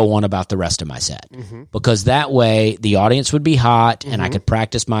then go on about the rest of my set. Because that way the audience would be hot, and I could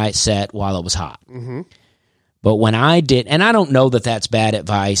practice my set while it was hot. But when I did, and I don't know that that's bad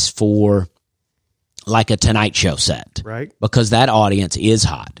advice for like a Tonight Show set. Right. Because that audience is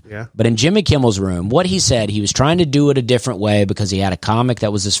hot. Yeah. But in Jimmy Kimmel's room, what he said, he was trying to do it a different way because he had a comic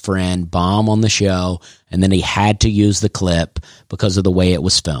that was his friend, Bomb, on the show, and then he had to use the clip because of the way it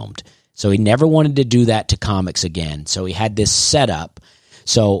was filmed. So he never wanted to do that to comics again. So he had this setup.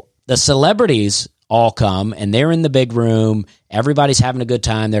 So the celebrities all come, and they're in the big room. Everybody's having a good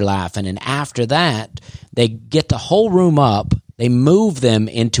time. They're laughing. And after that, they get the whole room up. They move them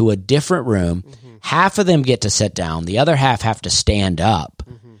into a different room. Half of them get to sit down. The other half have to stand up.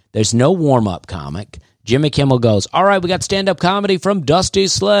 There's no warm-up comic. Jimmy Kimmel goes, all right, we got stand-up comedy from Dusty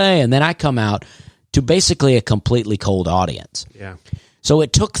Slay. And then I come out to basically a completely cold audience. Yeah. So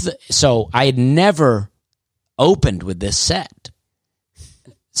it took so I had never opened with this set.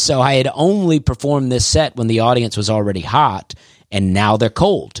 So I had only performed this set when the audience was already hot, and now they're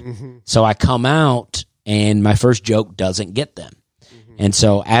cold. So I come out, and my first joke doesn't get them. And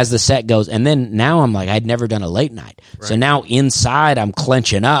so as the set goes, and then now I'm like, I'd never done a late night. Right. So now inside I'm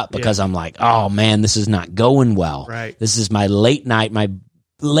clenching up because I'm like, oh man, this is not going well. Right. This is my late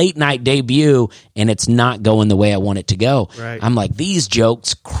night debut, and it's not going the way I want it to go. Right. I'm like, these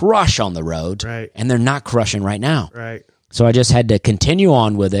jokes crush on the road, and they're not crushing right now. Right. So I just had to continue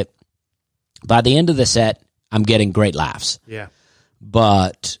on with it. By the end of the set, I'm getting great laughs. Yeah.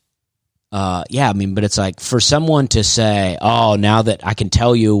 But but it's like for someone to say, oh, now that I can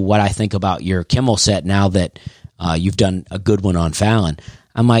tell you what I think about your Kimmel set now that you've done a good one on Fallon,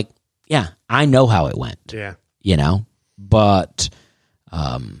 I'm like, yeah, I know how it went. Yeah. But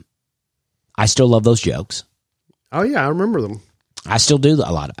I still love those jokes. Oh, yeah, I remember them. I still do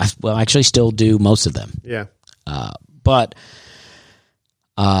a lot. I actually still do most of them. Yeah. But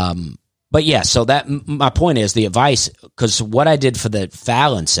But yeah, so that my point is the advice, because what I did for the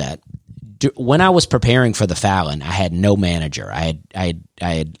Fallon set, when I was preparing for the Fallon, I had no manager. I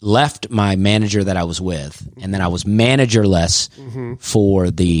had left my manager that I was with, and then I was managerless for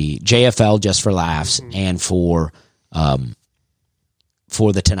the JFL Just for Laughs and for the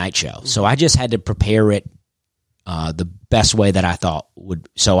Tonight Show. So I just had to prepare it the best way that I thought would.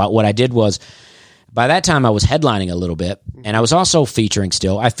 So what I did was, by that time I was headlining a little bit, and I was also featuring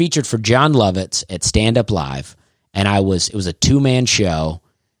still. I featured for John Lovitz at Stand Up Live, and it was a 2-man show.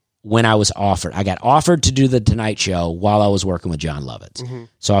 When I was offered, I got offered to do the Tonight Show while I was working with John Lovitz.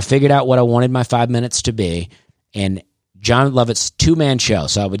 So I figured out what I wanted my 5 minutes to be, and John Lovitz 2-man show.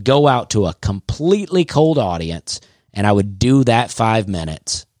 So I would go out to a completely cold audience, and I would do that 5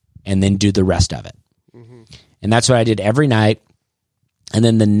 minutes and then do the rest of it. And that's what I did every night. And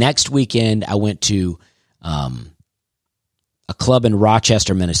then the next weekend, I went to a club in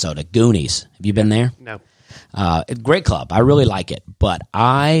Rochester, Minnesota, Goonies. Have you been there? No. Great club. I really like it. But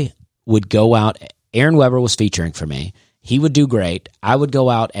I would go out. Aaron Weber was featuring for me. He would do great. I would go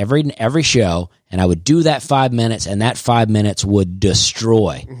out every show, and I would do that 5 minutes, and that 5 minutes would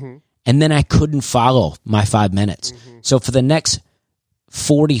destroy. And then I couldn't follow my 5 minutes. So for the next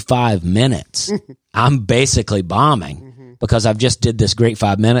 45 minutes, I'm basically bombing because I've just did this great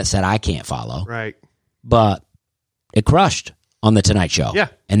 5 minutes that I can't follow. Right. But it crushed on the Tonight Show. Yeah.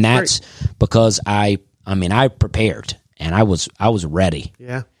 And that's because I prepared and I was ready.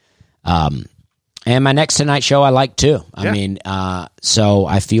 Yeah. And my next Tonight Show I like too. I mean, so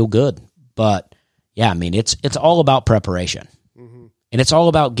I feel good. But yeah, I mean, it's all about preparation. And it's all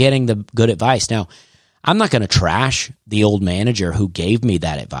about getting the good advice. Now, I'm not going to trash the old manager who gave me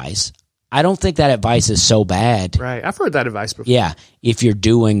that advice. I don't think that advice is so bad. Right. I've heard that advice before. Yeah, if you're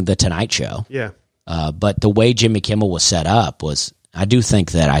doing the Tonight Show. Yeah. But the way Jimmy Kimmel was set up was, I do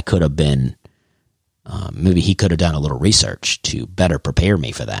think that I could have been, maybe he could have done a little research to better prepare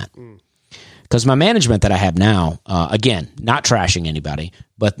me for that. Because my management that I have now, again, not trashing anybody,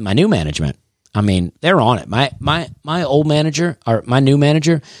 but my new management, I mean, they're on it. My old manager, or my new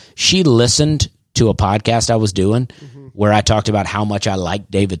manager, she listened to a podcast I was doing where I talked about how much I liked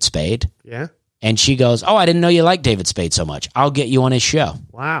David Spade. Yeah. And she goes, "Oh, I didn't know you liked David Spade so much. I'll get you on his show."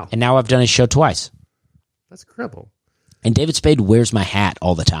 Wow. And now I've done his show twice. That's incredible. And David Spade wears my hat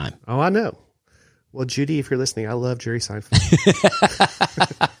all the time. Oh, I know. Well, Judy, if you're listening, I love Jerry Seinfeld.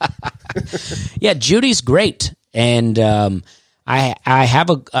 Yeah, Judy's great. And I have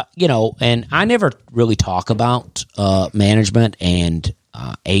and I never really talk about management and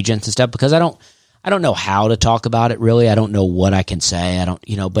agents and stuff because I don't know how to talk about it really. I don't know what I can say.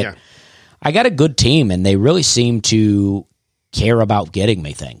 But I got a good team and they really seem to care about getting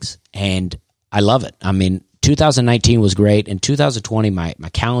me things. And I love it. I mean, 2019 was great. In 2020, my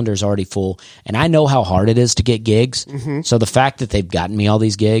calendar's already full, and I know how hard it is to get gigs. So the fact that they've gotten me all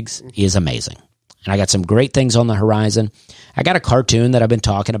these gigs is amazing. And I got some great things on the horizon. I got a cartoon that I've been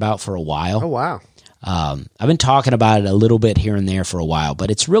talking about for a while. Oh, wow. I've been talking about it a little bit here and there for a while,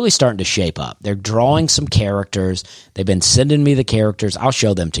 but it's really starting to shape up. They're drawing some characters. They've been sending me the characters. I'll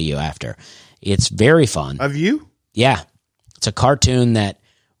show them to you after. It's very fun. Of you? Yeah. It's a cartoon that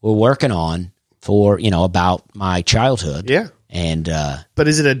we're working on for, about my childhood. Yeah. And but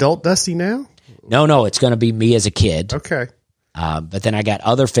is it adult Dusty now? No, it's going to be me as a kid. Okay. But then I got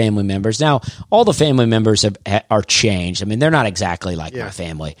other family members. Now, all the family members are changed. I mean, they're not exactly like my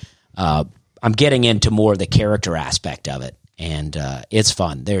family. I'm getting into more of the character aspect of it, and it's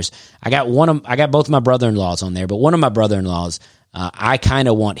fun. I got both my brother-in-laws on there, but one of my brother-in-laws, I kind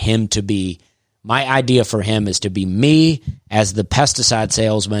of want him to be. My idea for him is to be me as the pesticide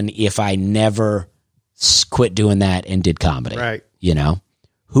salesman if I never quit doing that and did comedy. Right.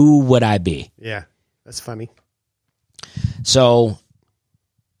 Who would I be? Yeah, that's funny. So,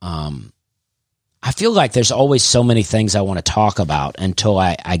 I feel like there's always so many things I want to talk about until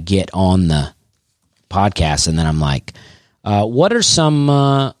I get on the podcast, and then I'm like, what are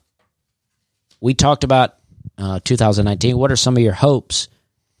some, we talked about 2019, what are some of your hopes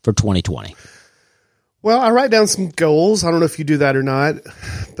for 2020? Well, I write down some goals. I don't know if you do that or not,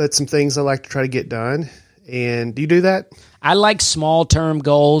 but some things I like to try to get done. And do you do that? I like small-term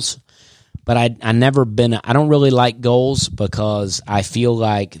goals, but I don't really like goals because I feel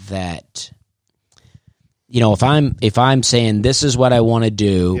like that, if I'm saying this is what I want to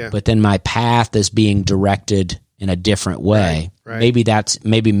do, but then my path is being directed in a different way, right.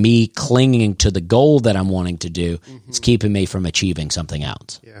 maybe me clinging to the goal that I'm wanting to do is keeping me from achieving something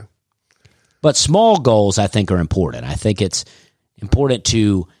else. Yeah. But small goals, I think, are important. I think it's important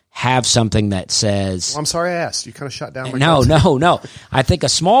to have something that says, Well, I'm sorry I asked. You kind of shot down my no. I think a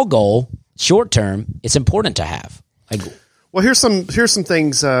small goal, short term, it's important to have. Like, Well, here's some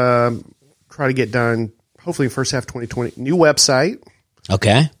things try to get done. Hopefully, in first half 2020. New website.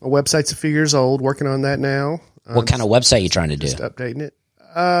 okay, My website's a few years old. Working on that now. what kind of website are you trying to do? Just updating it.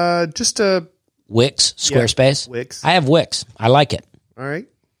 Just a Wix, Squarespace? Wix. I have Wix. I like it. all right.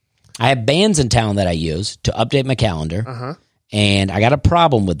 I have bands in town that I use to update my calendar, and I got a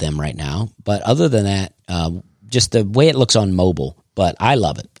problem with them right now. But other than that, just the way it looks on mobile. But I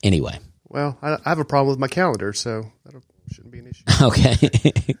love it anyway. Well, I have a problem with my calendar, so that shouldn't be an issue. Okay.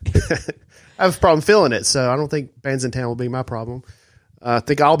 I have a problem filling it, so I don't think bands in town will be my problem. I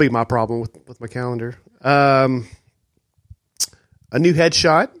think I'll be my problem with my calendar. A new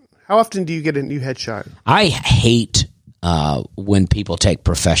headshot. How often do you get a new headshot? I hate when people take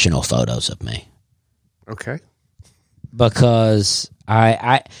professional photos of me Okay. because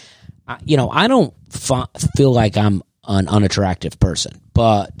I don't feel like I'm an unattractive person,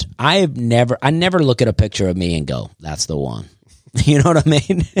 but I never look at a picture of me and go, "That's the one." You know what I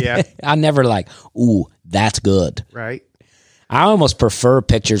mean? Yeah. I never like, "Ooh, that's good." Right. I almost prefer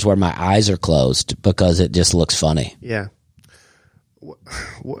pictures where my eyes are closed because it just looks funny. Yeah.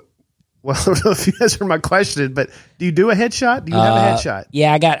 Well, I don't know if you answered my question, but do you do a headshot? Do you have a headshot?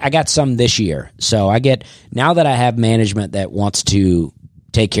 Yeah, I got some this year. So now that I have management that wants to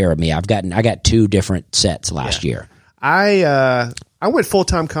take care of me, I got 2 different sets last year. I went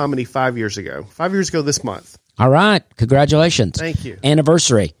full-time comedy 5 years ago. 5 years ago this month. All right, congratulations. Thank you.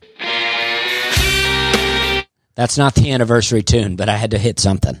 Anniversary. That's not the anniversary tune, but I had to hit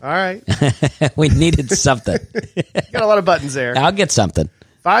something. All right. We needed something. Got a lot of buttons there. I'll get something.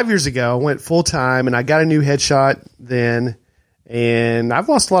 5 years ago, I went full-time, and I got a new headshot then, and I've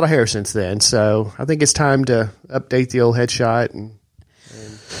lost a lot of hair since then, so I think it's time to update the old headshot. And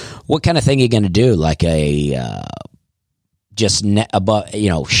What kind of thing are you going to do? Like a just above,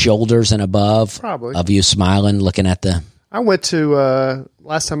 shoulders and above? Probably. Of you smiling, looking at the... I went to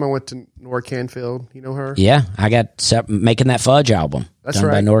last time I went to Nora Canfield. You know her? Yeah, I got making that Fudge album. That's done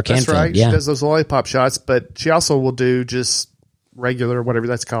right. by Nora That's Canfield. right. Yeah. She does those lollipop shots, but she also will do just regular, whatever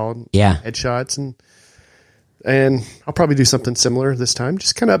that's called. Yeah. Headshots, and I'll probably do something similar this time.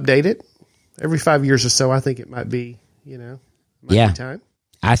 Just kind of update it every 5 years or so. I think it might be, be time.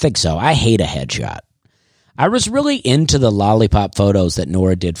 I think so. I hate a headshot. I was really into the lollipop photos that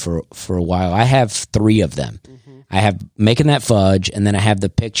Nora did for a while. I have 3 of them. I have making that fudge, and then I have the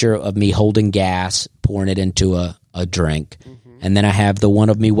picture of me holding gas, pouring it into a drink, and then I have the one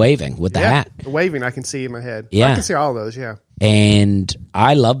of me waving with the hat. The waving I can see in my head. Yeah. I can see all of those, yeah. And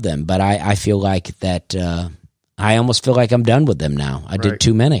I love them, but I feel like that I almost feel like I'm done with them now. I did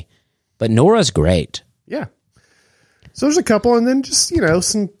too many. But Nora's great. Yeah. So there's a couple, and then just,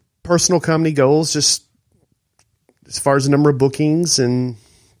 some personal comedy goals, just as far as the number of bookings and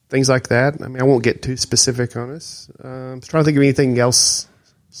things like that. I mean, I won't get too specific on this. I'm trying to think of anything else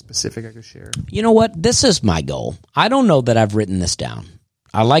specific I could share. You know what? This is my goal. I don't know that I've written this down.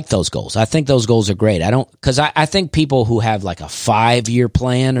 I like those goals. I think those goals are great. Because I think people who have like a 5-year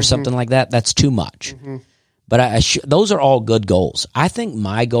plan or something like that, that's too much. But those are all good goals. I think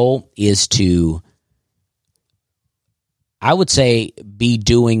my goal is to, I would say, be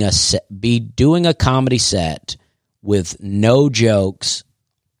doing a comedy set with no jokes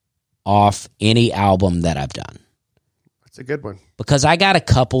off any album that I've done. That's a good one. Because I got a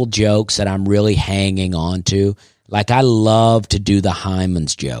couple jokes that I'm really hanging on to. Like, I love to do the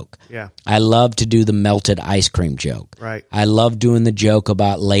Hyman's joke. Yeah. I love to do the melted ice cream joke. Right. I love doing the joke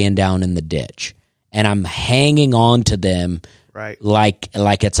about laying down in the ditch. And I'm hanging on to them like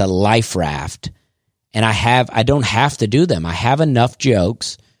it's a life raft. And I don't have to do them. I have enough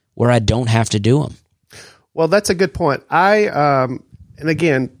jokes where I don't have to do them. Well, that's a good point. And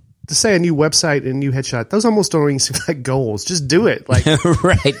again, to say a new website and a new headshot, those almost don't even seem like goals. Just do it. Like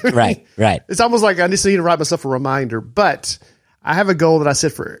Right. It's almost like I just need to write myself a reminder. But I have a goal that I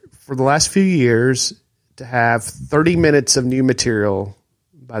set for the last few years to have 30 minutes of new material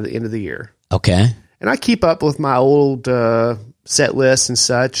by the end of the year. Okay. And I keep up with my old set lists and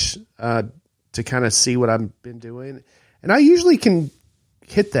such to kind of see what I've been doing. And I usually can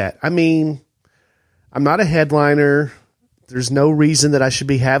hit that. I mean, I'm not a headliner. There's no reason that I should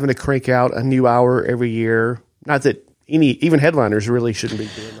be having to crank out a new hour every year. Not that even headliners really shouldn't be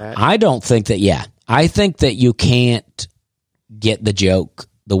doing that. I don't think that, I think that you can't get the joke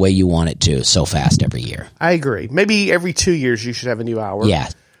the way you want it to so fast every year. I agree. Maybe every 2 years you should have a new hour. Yeah.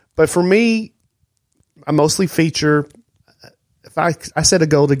 But for me, I mostly feature. If I set a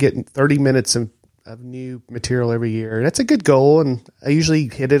goal to get 30 minutes of of new material every year. And that's a good goal, and I usually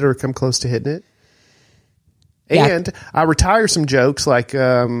hit it or come close to hitting it. Yeah. And I retire some jokes like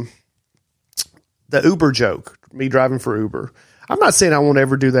the Uber joke, me driving for Uber. I'm not saying I won't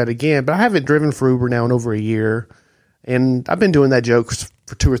ever do that again, but I haven't driven for Uber now in over a year. And I've been doing that joke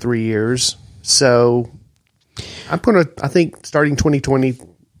for 2 or 3 years. So I'm going to, I think, starting 2020,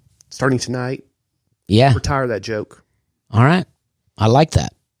 starting tonight, Yeah. retire that joke. All right. I like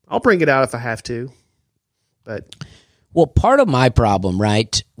that. I'll bring it out if I have to. But Well, part of my problem,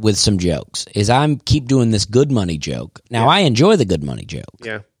 right, with some jokes is I'm keep doing this good money joke. Now, I enjoy the good money joke.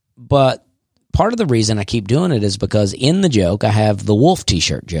 yeah, But part of the reason I keep doing it is because in the joke, I have the Wolf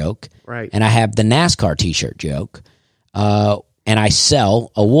t-shirt joke. Right. And I have the NASCAR t-shirt joke. And I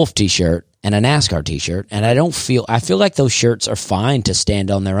sell a Wolf t-shirt and a NASCAR t-shirt. And I feel like those shirts are fine to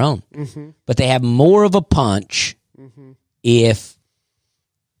stand on their own. Mm-hmm. But they have more of a punch if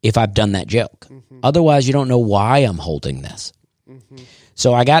I've done that joke. Otherwise, you don't know why I'm holding this.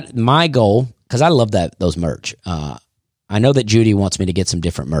 So I got my goal, because I love those merch. I know that Judy wants me to get some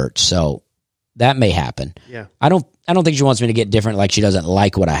different merch, so that may happen. yeah. I don't think she wants me to get different, like she doesn't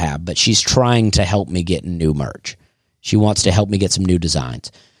like what I have, but she's trying to help me get new merch. She wants to help me get some new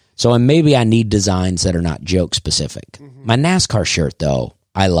designs. So and maybe I need designs that are not joke specific. My NASCAR shirt, though,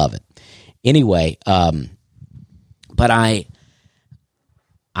 I love it. Anyway, but I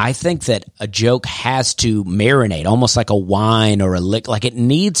think that a joke has to marinate, almost like a wine or a lick. Like it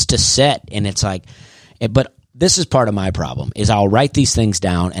needs to set, and it's like, but this is part of my problem, is I'll write these things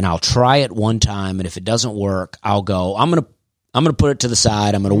down, and I'll try it one time, and if it doesn't work, I'll go, I'm gonna put it to the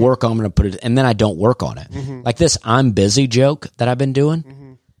side, I'm gonna work on, I'm gonna put it, and then I don't work on it. Like this I'm busy joke that I've been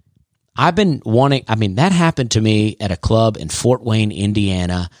doing. I've been wanting, that happened to me at a club in Fort Wayne,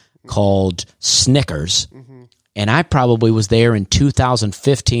 Indiana called Snickers. And I probably was there in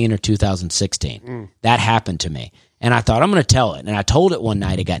 2015 or 2016. That happened to me. And I thought, I'm going to tell it. And I told it one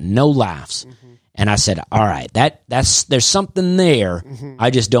night. It got no laughs. And I said, all right, there's something there. I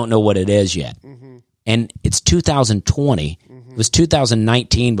just don't know what it is yet. And it's 2020. It was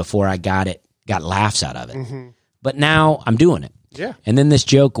 2019 before I got laughs out of it. But now I'm doing it. Yeah. And then this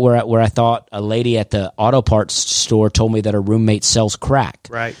joke where I thought a lady at the auto parts store told me that her roommate sells crack.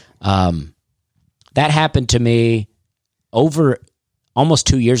 Right. That happened to me over almost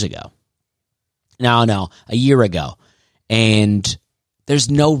 2 years ago. No, a year ago. And there's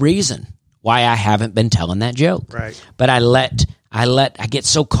no reason why I haven't been telling that joke. Right. But I get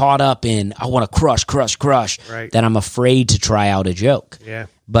so caught up in, I want to crush Right. that I'm afraid to try out a joke. Yeah.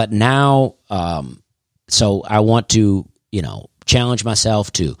 But now, so I want to, challenge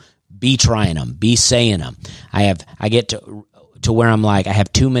myself to be trying them, be saying them. I get to where I'm like, I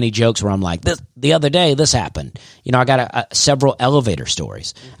have too many jokes where I'm like, the other day, this happened. I got several elevator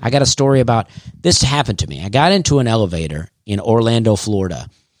stories. I got a story about, this happened to me. I got into an elevator in Orlando, Florida,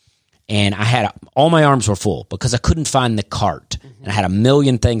 and all my arms were full because I couldn't find the cart. And I had a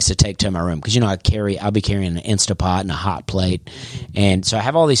million things to take to my room because, I'll be carrying an Instapot and a hot plate. And so I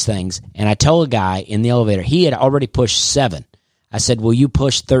have all these things, and I tell a guy in the elevator, he had already pushed 7. I said, will you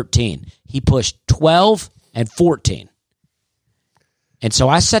push 13? He pushed 12 and 14. And so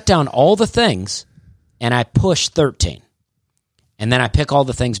I set down all the things, and I push 13. And then I pick all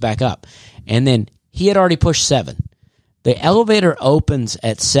the things back up. And then he had already pushed 7. The elevator opens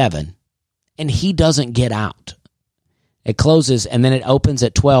at 7, and he doesn't get out. It closes, and then it opens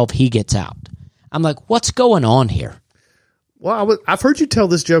at 12. He gets out. I'm like, what's going on here? Well, I've heard you tell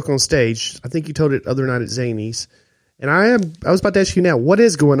this joke on stage. I think you told it other night at Zany's. And I was about to ask you now, what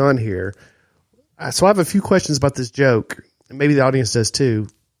is going on here? So I have a few questions about this joke. And maybe the audience does too.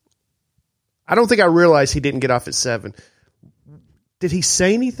 I don't think I realized he didn't get off at 7. Did he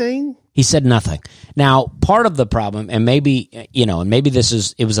say anything? He said nothing. Now, part of the problem, and maybe,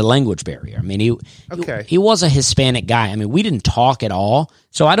 it was a language barrier. He was a Hispanic guy. We didn't talk at all.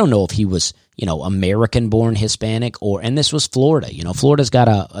 So I don't know if he was, American born Hispanic and this was Florida. Florida's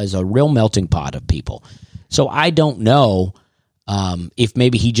got is a real melting pot of people. So I don't know if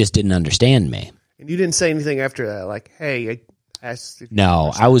maybe he just didn't understand me. And you didn't say anything after that, like, hey, I asked.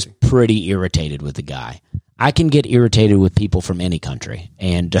 No, I was pretty irritated with the guy. I can get irritated with people from any country,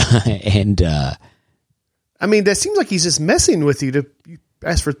 and that seems like he's just messing with you. You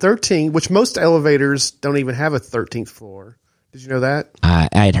ask for 13, which most elevators don't even have a 13th floor. Did you know that? I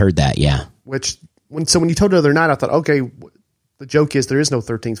had heard that, yeah. When you told the other night, I thought, okay, the joke is there is no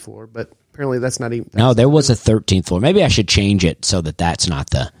 13th floor, but apparently that's not even. No, there was a 13th floor. Maybe I should change it so that's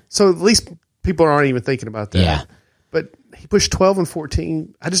not the. So at least people aren't even thinking about that. Yeah. But he pushed 12 and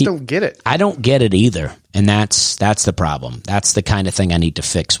 14. I just don't get it. I don't get it either, and that's the problem. That's the kind of thing I need to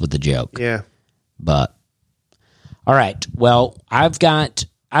fix with the joke. Yeah. But all right. Well, I've got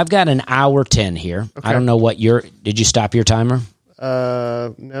an hour 10 here. Okay. I don't know what did you stop your timer?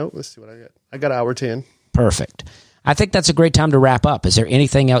 No. Let's see what I got. I got hour 10. Perfect. I think that's a great time to wrap up. Is there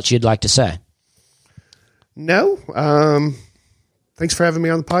anything else you'd like to say? No. Thanks for having me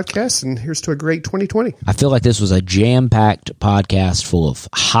on the podcast, and here's to a great 2020. I feel like this was a jam-packed podcast full of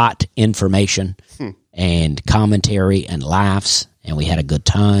hot information and commentary and laughs, and we had a good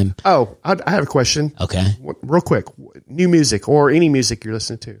time. Oh, I have a question. Okay. Real quick. New music or any music you're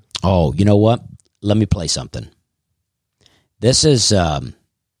listening to. Oh, you know what? Let me play something. This has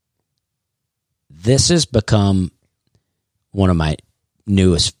become one of my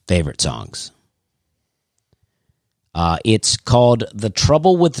newest favorite songs. It's called The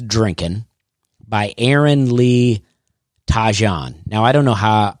Trouble with Drinking by Aaron Lee Tajan. Now, I don't know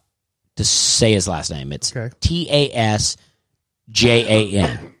how to say his last name. It's Tasjan.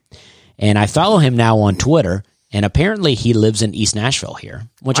 And I follow him now on Twitter, and apparently he lives in East Nashville here,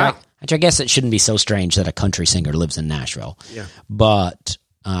 which I guess it shouldn't be so strange that a country singer lives in Nashville. Yeah. But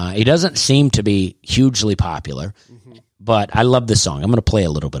he doesn't seem to be hugely popular. Mm-hmm. But I love this song. I'm going to play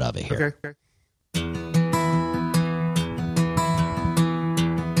a little bit of it here. Okay.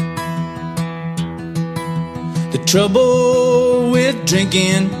 The trouble with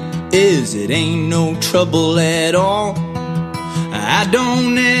drinking is it ain't no trouble at all. I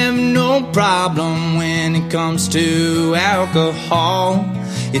don't have no problem when it comes to alcohol.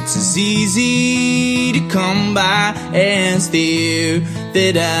 It's as easy to come by as the air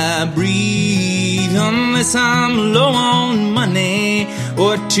that I breathe, unless I'm low on money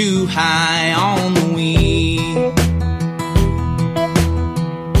or too high on the weed.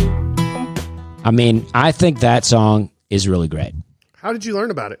 I mean, I think that song is really great. How did you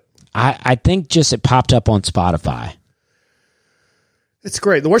learn about it? I think just it popped up on Spotify. It's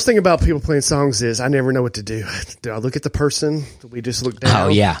great. The worst thing about people playing songs is I never know what to do. Do I look at the person? Do we just look down? Oh,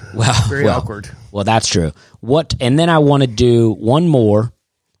 yeah. Well, very awkward. Well, that's true. And then I want to do one more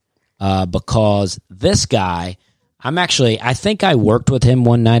because this guy, I think I worked with him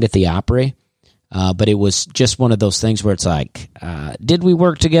one night at the Opry, but it was just one of those things where it's like, did we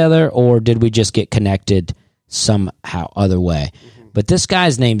work together or did we just get connected somehow other way? Mm-hmm. But this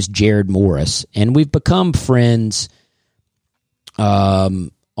guy's name's Jared Morris, and we've become friends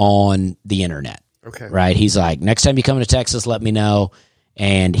on the internet. Okay. Right? He's like, next time you come to Texas, let me know.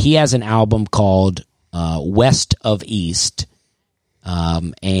 And he has an album called West of East.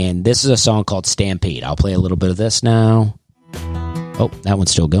 And this is a song called Stampede. I'll play a little bit of this now. Oh, that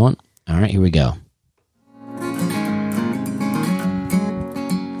one's still going. All right, here we go.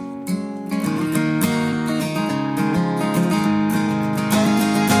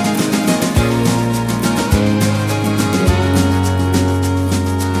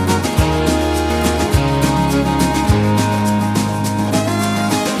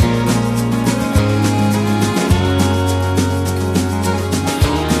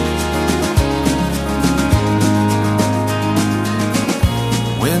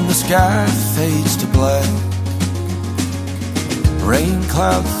 Sky fades to black. Rain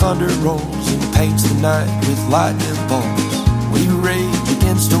cloud thunder rolls and paints the night with lightning bolts. We rage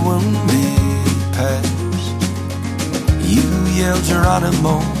against a wounded past. You yell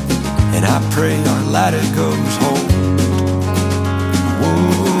Geronimo, and I pray our ladder goes home.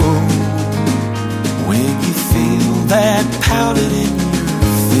 Whoa, when you feel that pounding in your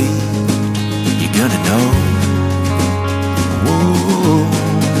feet, you're gonna know. Whoa,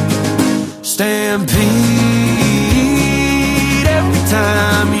 stampede every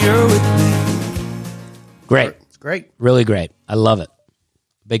time you're with me. Great. It's great. Really great. I love it.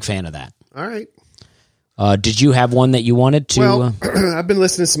 Big fan of that. All right. Did you have one that you wanted to? Well, I've been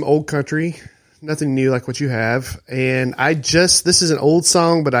listening to some old country, nothing new like what you have. And this is an old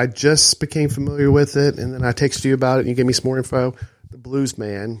song, but I just became familiar with it. And then I texted you about it and you gave me some more info. The Blues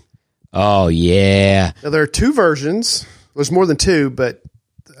Man. Oh, yeah. Now, there are two versions. There's more than two, but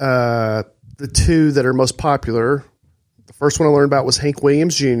the two that are most popular, the first one I learned about was Hank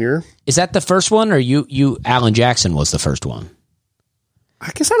Williams Jr. Is that the first one, or Alan Jackson was the first one?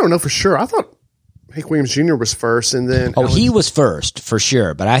 I guess I don't know for sure. I thought Hank Williams Jr. was first, and then he was first for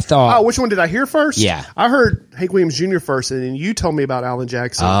sure. But I thought, which one did I hear first? Yeah, I heard Hank Williams Jr. first, and then you told me about Alan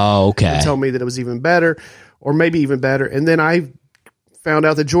Jackson. Oh, okay. You told me that it was even better, or maybe even better, and then I found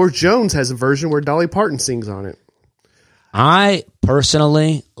out that George Jones has a version where Dolly Parton sings on it. I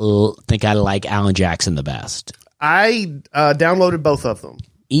personally think I like Alan Jackson the best. I downloaded both of them.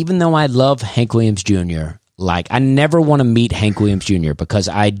 Even though I love Hank Williams Jr., I never want to meet Hank Williams Jr. because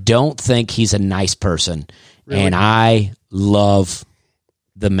I don't think he's a nice person, really? And I love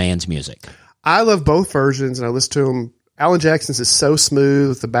the man's music. I love both versions, and I listen to them. Alan Jackson's is so smooth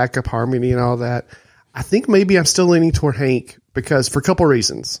with the backup harmony and all that. I think maybe I'm still leaning toward Hank because for a couple of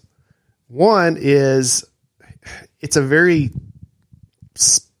reasons. One is it's a very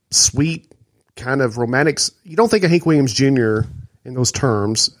sweet kind of romantic. You don't think of Hank Williams Jr. in those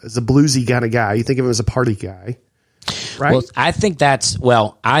terms as a bluesy kind of guy. You think of him as a party guy. Right? Well, I think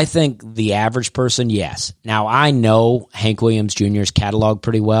the average person, yes. Now, I know Hank Williams Jr.'s catalog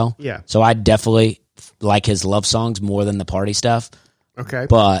pretty well. Yeah. So I definitely like his love songs more than the party stuff. Okay.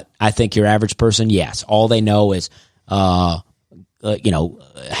 But I think your average person, yes. All they know is, Hank,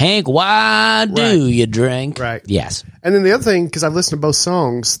 why do you drink? Right. Yes. And then the other thing, because I've listened to both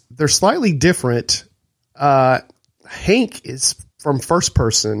songs, they're slightly different. Hank is from first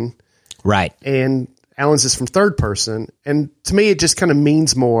person. Right. And Alan's is from third person. And to me, it just kind of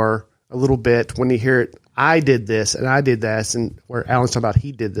means more a little bit when you hear it. I did this and I did that. And where Alan's talking about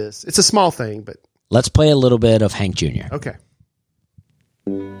he did this. It's a small thing, but. Let's play a little bit of Hank Jr. Okay.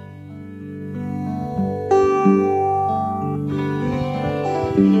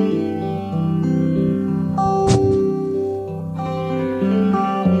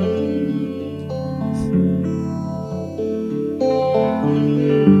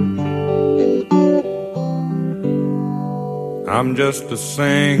 I'm just a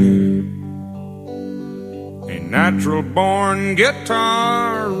singer, a natural born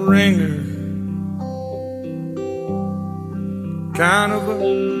guitar ringer, kind of a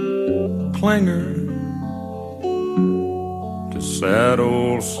clinger to sad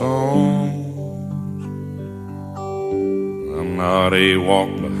old songs. I'm not a walk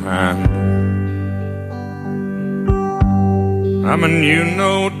behinder, I'm a new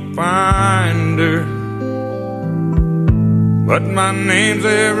note finder, but my name's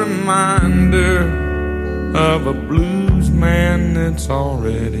a reminder of a blues man that's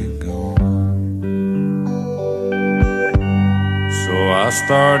already gone. So I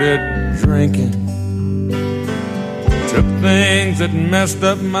started drinking, took things that messed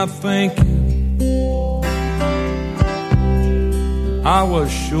up my thinking. I was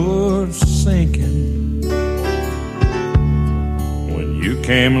sure sinking when you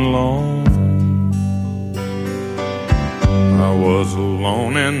came along. I was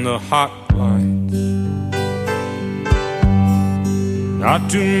alone in the hot lights, not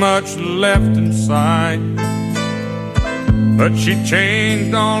too much left in sight, but she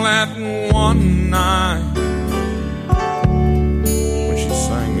changed all that in one night when she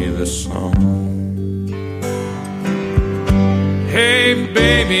sang me this song. Hey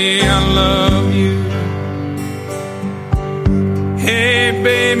baby, I love you. Hey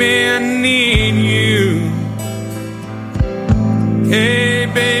baby, I need you. Hey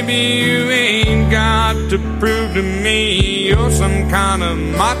baby, you ain't got to prove to me you're some kind of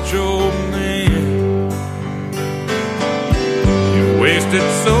macho man. You wasted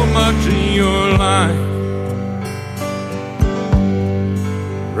so much of your life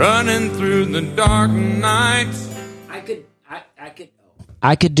running through the dark nights.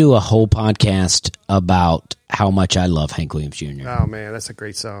 I could do a whole podcast about how much I love Hank Williams Jr. Oh man, that's a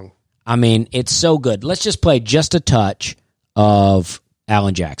great song. I mean, it's so good. Let's just play just a touch of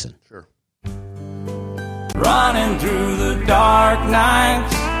Alan Jackson. Sure. Running through the dark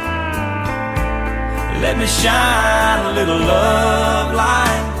nights, let me shine a little love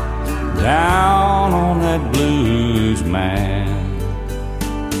light down on that blues man.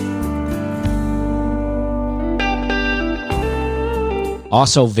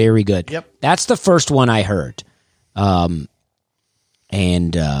 Also very good. Yep. That's the first one I heard.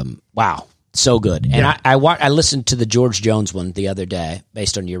 Wow, so good. And Yeah. I listened to the George Jones one the other day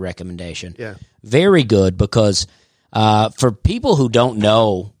based on your recommendation. Yeah. Very good because for people who don't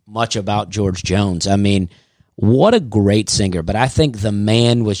know much about George Jones, I mean, what a great singer. But I think the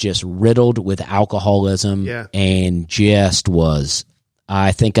man was just riddled with alcoholism and just was,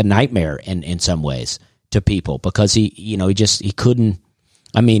 I think, a nightmare in some ways to people because he couldn't,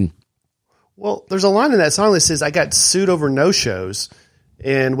 I mean. Well, there's a line in that song that says, I got sued over no-shows,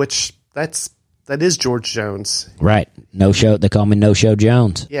 in which that is George Jones. Right. No show. They call me No Show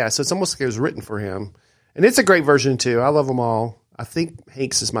Jones. Yeah, so it's almost like it was written for him. And it's a great version, too. I love them all. I think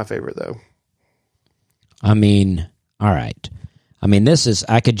Hank's is my favorite, though. I mean, all right. I mean,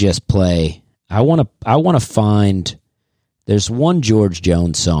 I could just play. I want to find, there's one George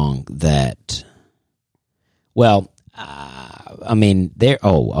Jones song that, well, I mean,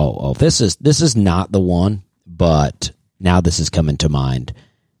 this is not the one, but now this is coming to mind.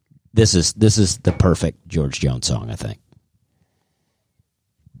 This is the perfect George Jones song, I think.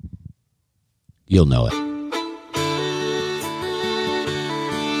 You'll know it.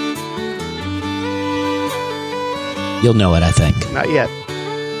 You'll know it, I think. Not yet.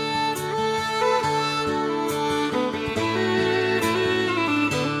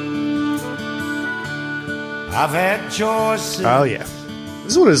 I've had choices. Oh, yeah.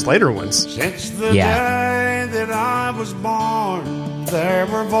 This is one of his later ones. Since the Yeah. day that I was born, there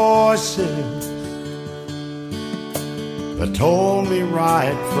were voices that told me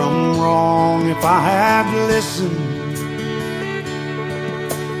right from wrong. If I had listened,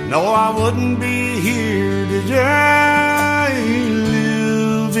 no, I wouldn't be here today,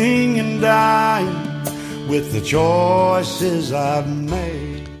 living and dying with the choices I've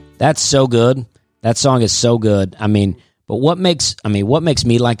made. That's so good. That song is so good. I mean, but what makes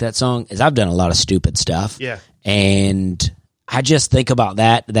me like that song is I've done a lot of stupid stuff. Yeah. And I just think about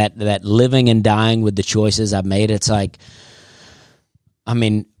that living and dying with the choices I've made. It's like, I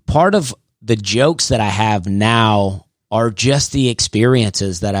mean, part of the jokes that I have now are just the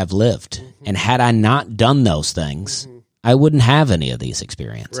experiences that I've lived. Mm-hmm. And had I not done those things, mm-hmm. I wouldn't have any of these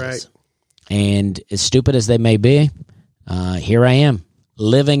experiences. Right. And as stupid as they may be, here I am,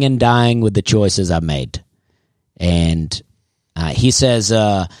 living and dying with the choices I've made. And he said,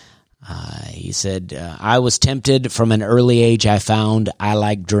 I was tempted from an early age. I found I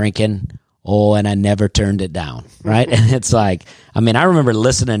like drinking. Oh, and I never turned it down. Right. And it's like, I mean, I remember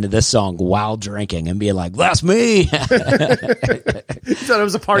listening to this song while drinking and being like, that's me. You thought it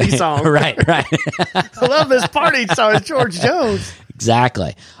was a party song. Right. I love this party song. It's George Jones.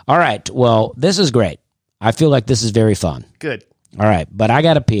 Exactly. All right. Well, this is great. I feel like this is very fun. Good. All right. But I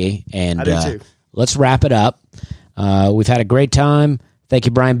got to pee. And I do too. Let's wrap it up. We've had a great time. Thank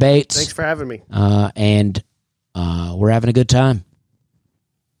you, Brian Bates. Thanks for having me. And we're having a good time.